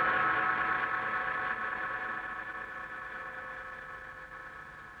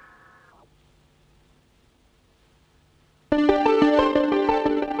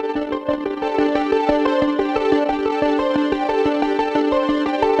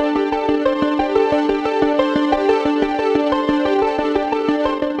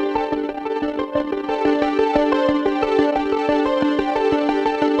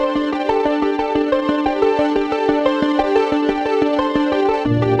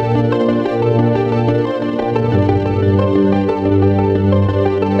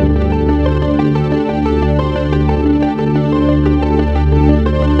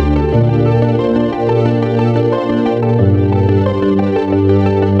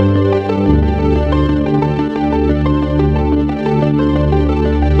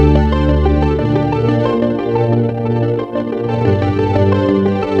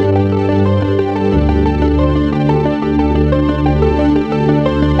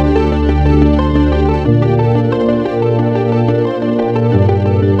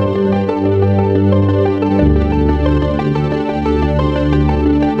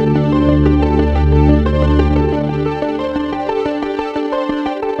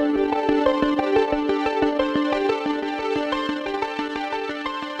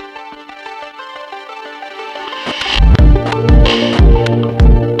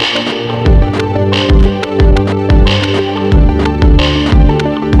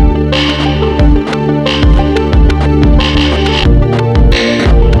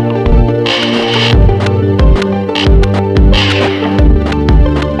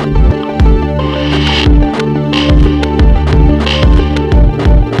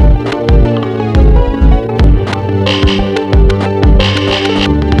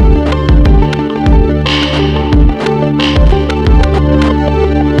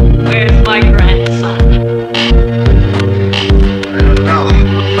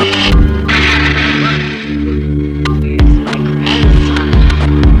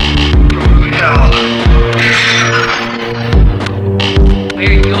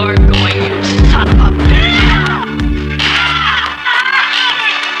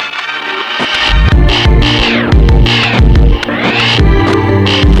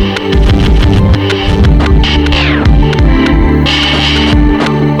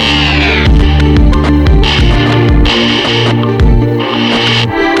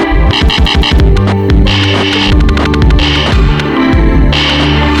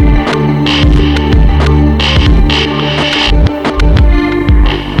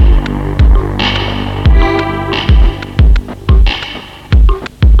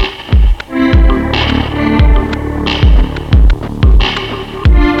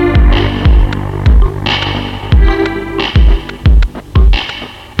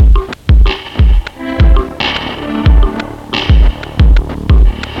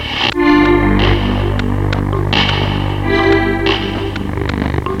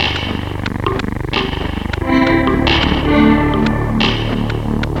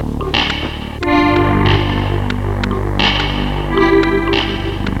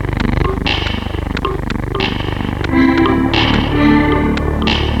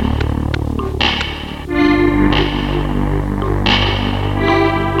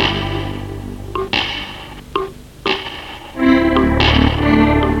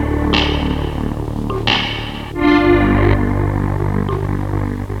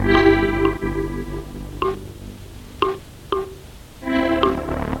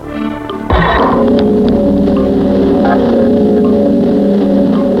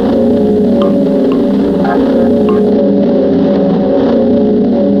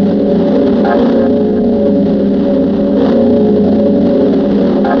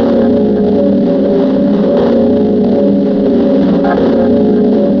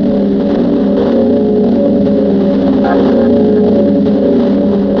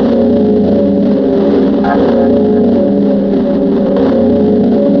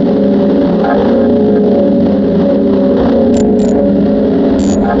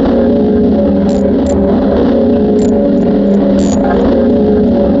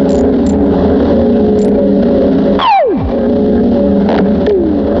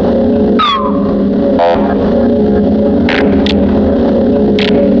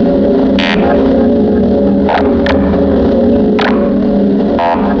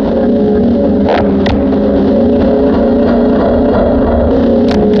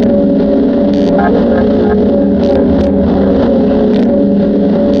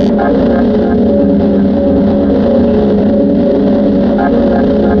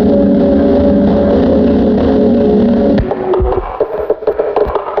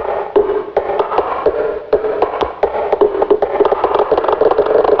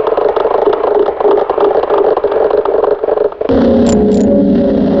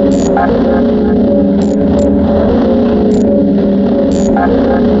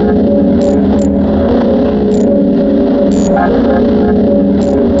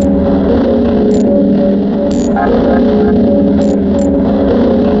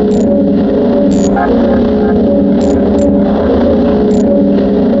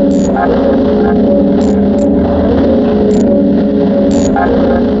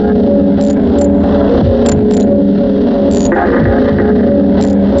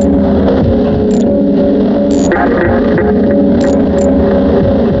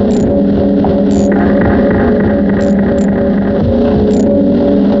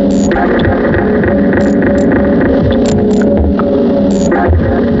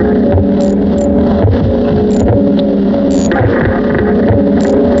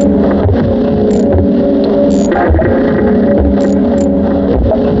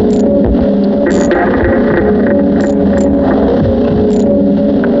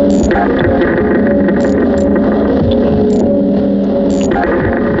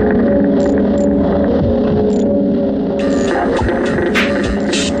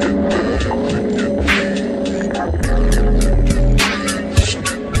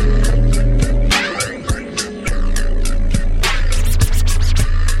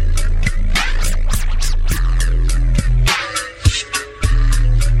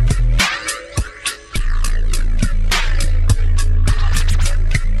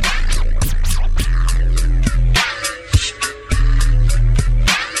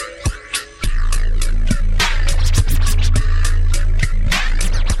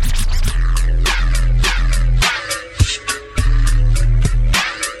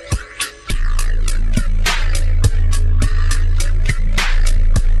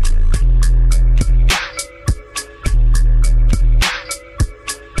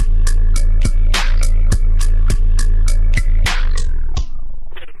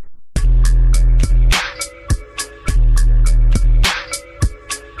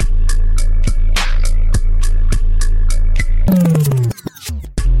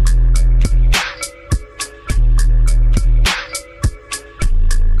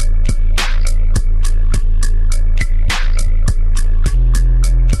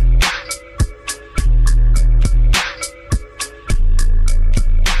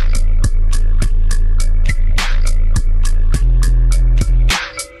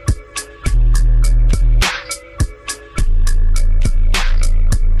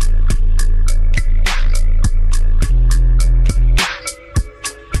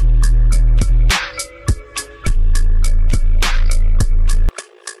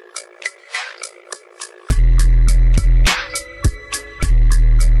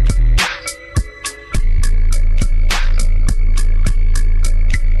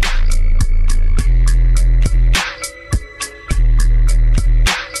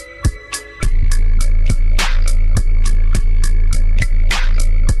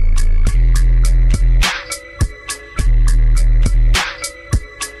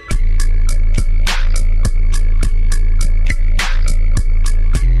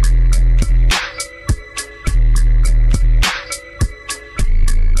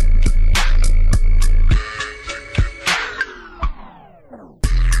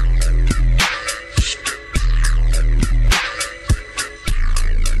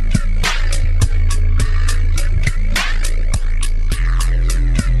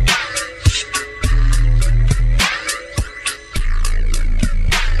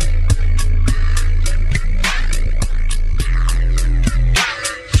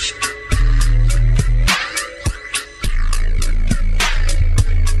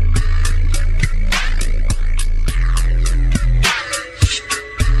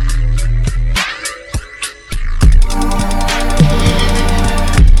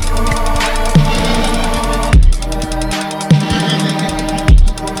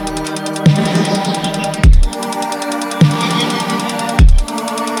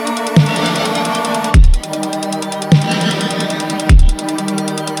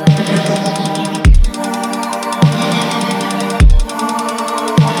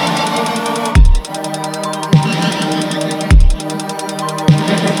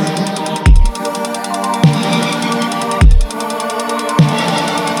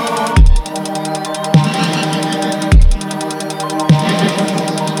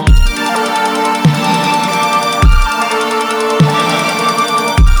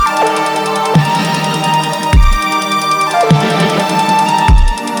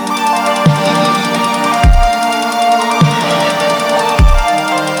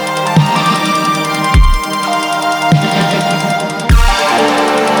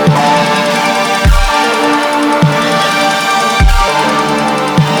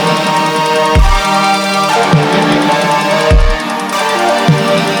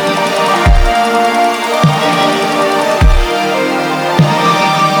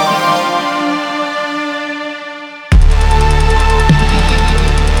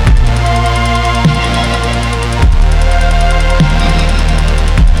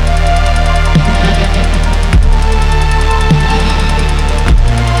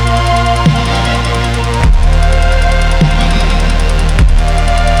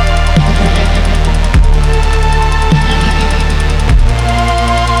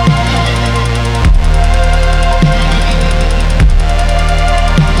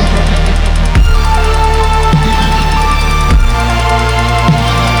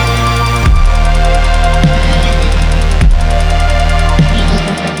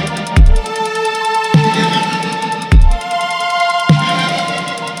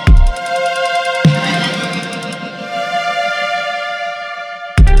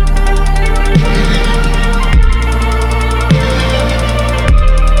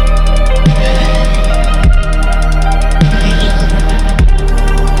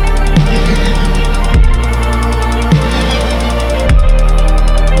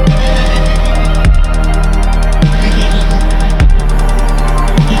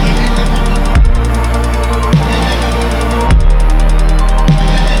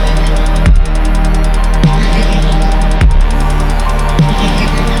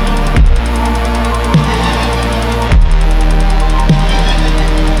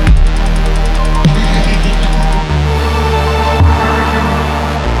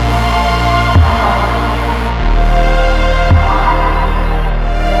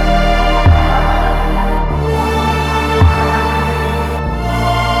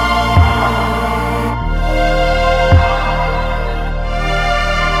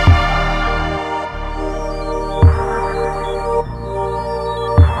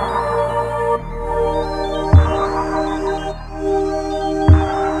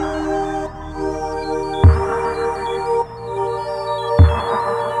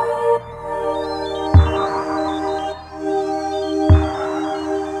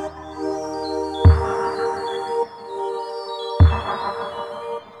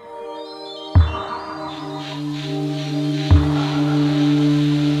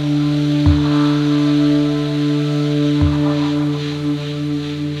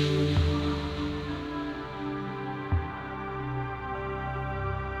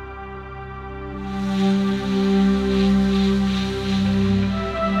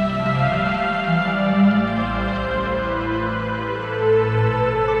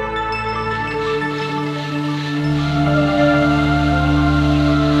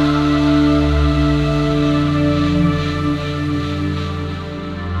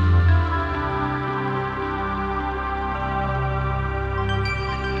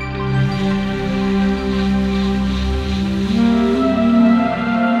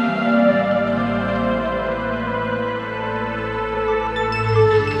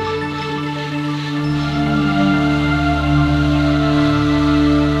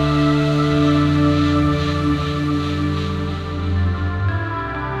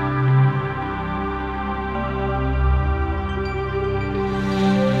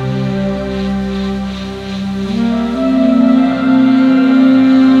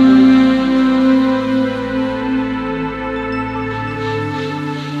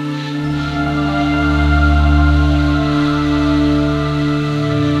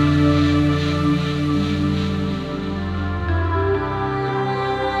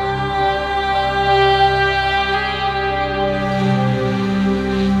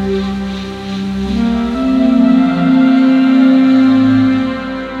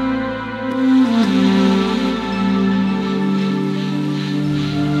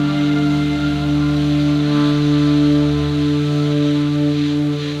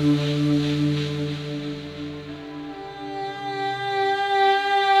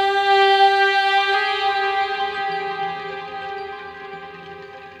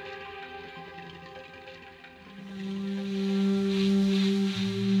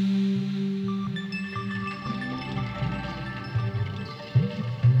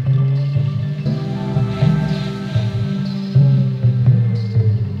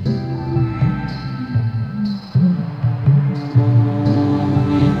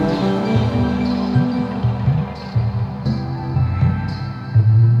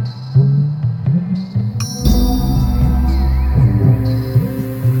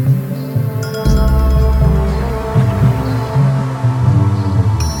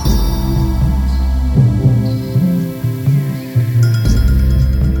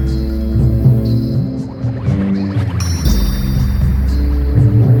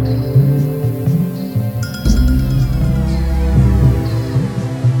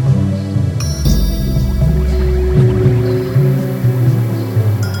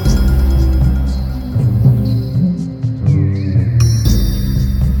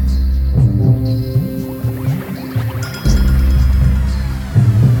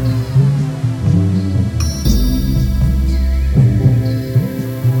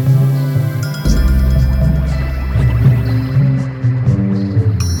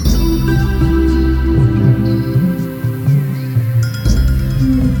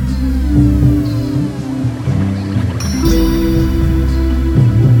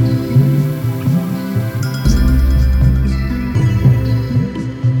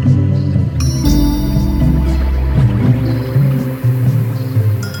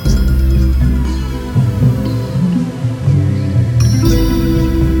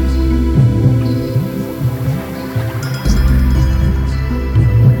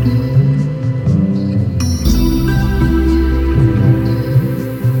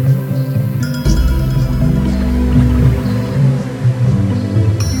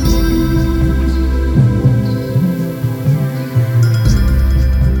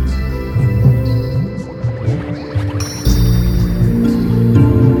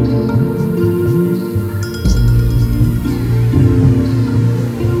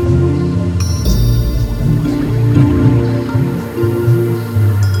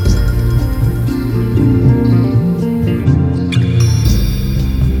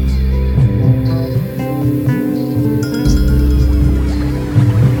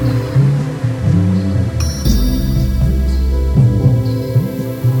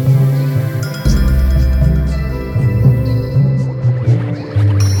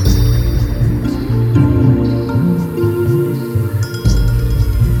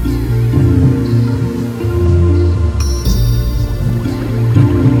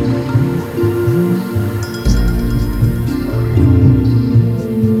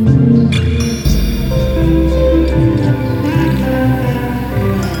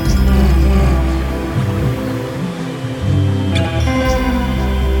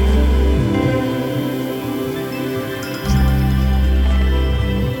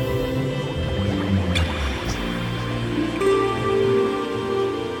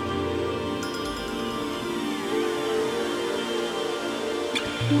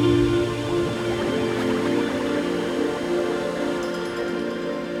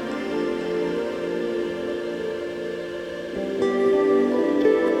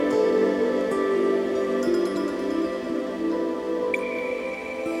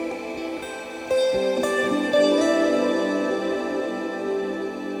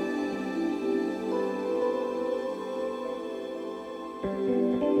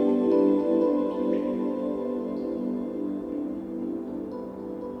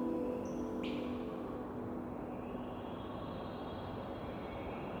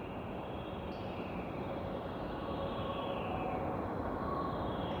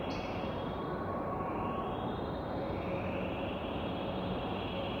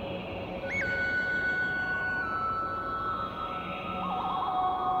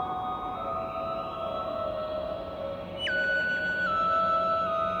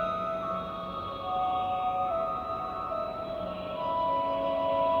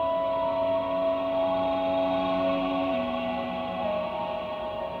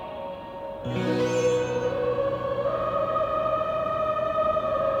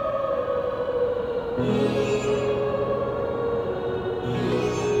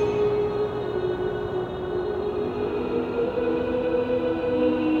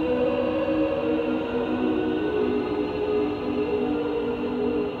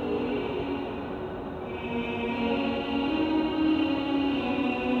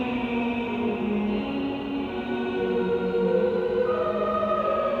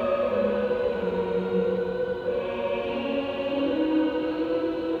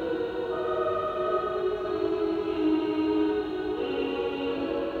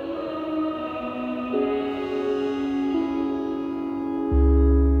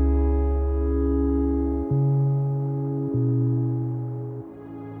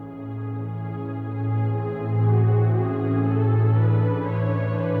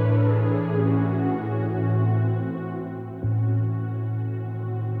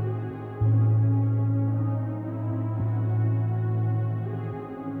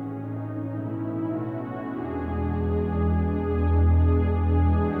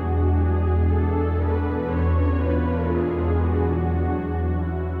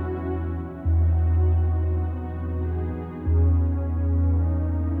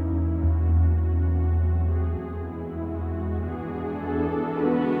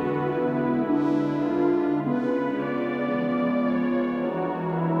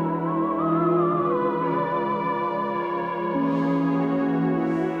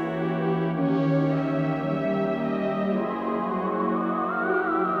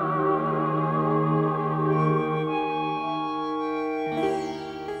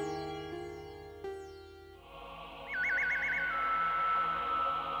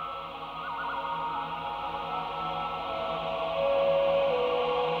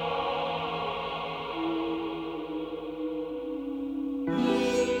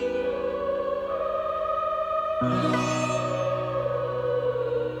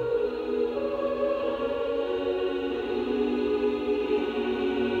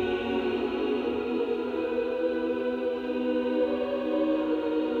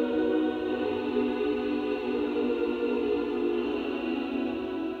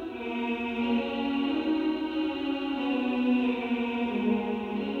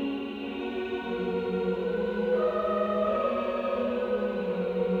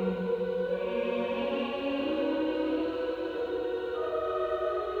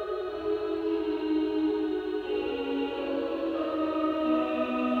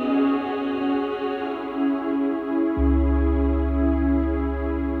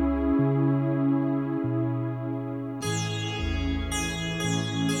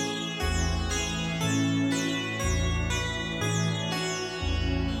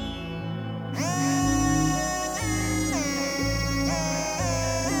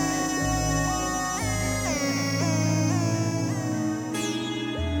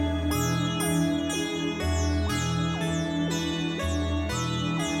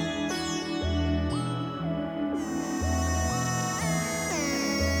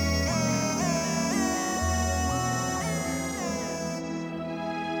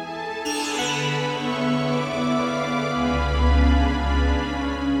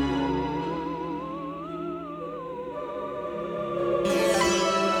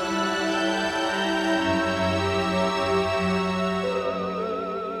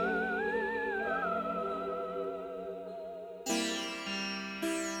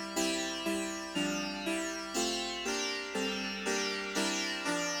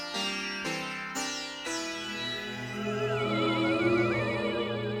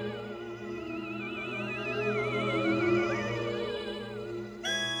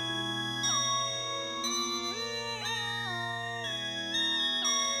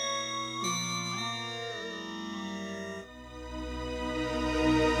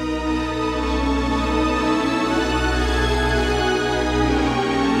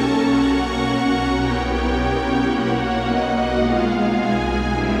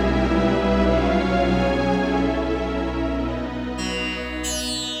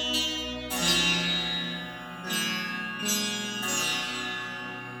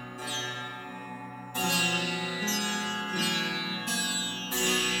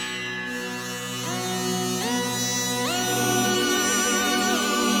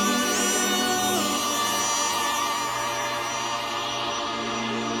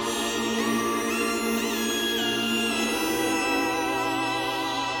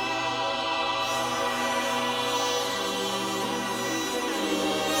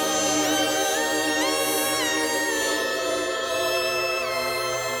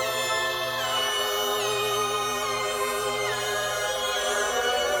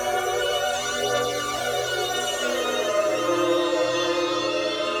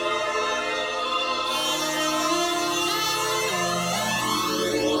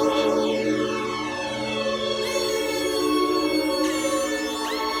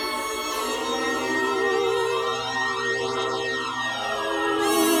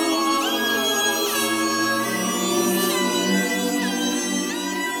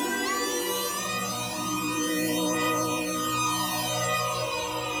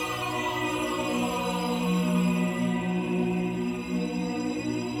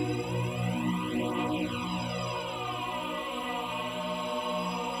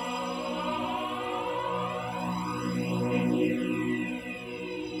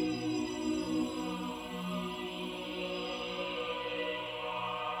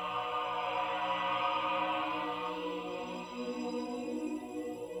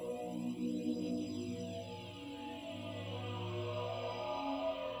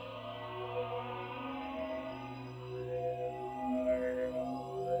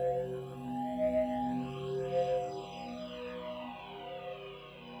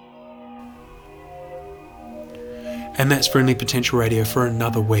 And that's Friendly Potential Radio for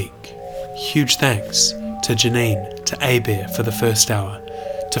another week. Huge thanks to Janine, to A-Bear for the first hour,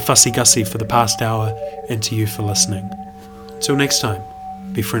 to Fussy Gussie for the past hour, and to you for listening. Till next time,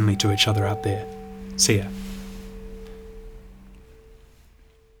 be friendly to each other out there. See ya.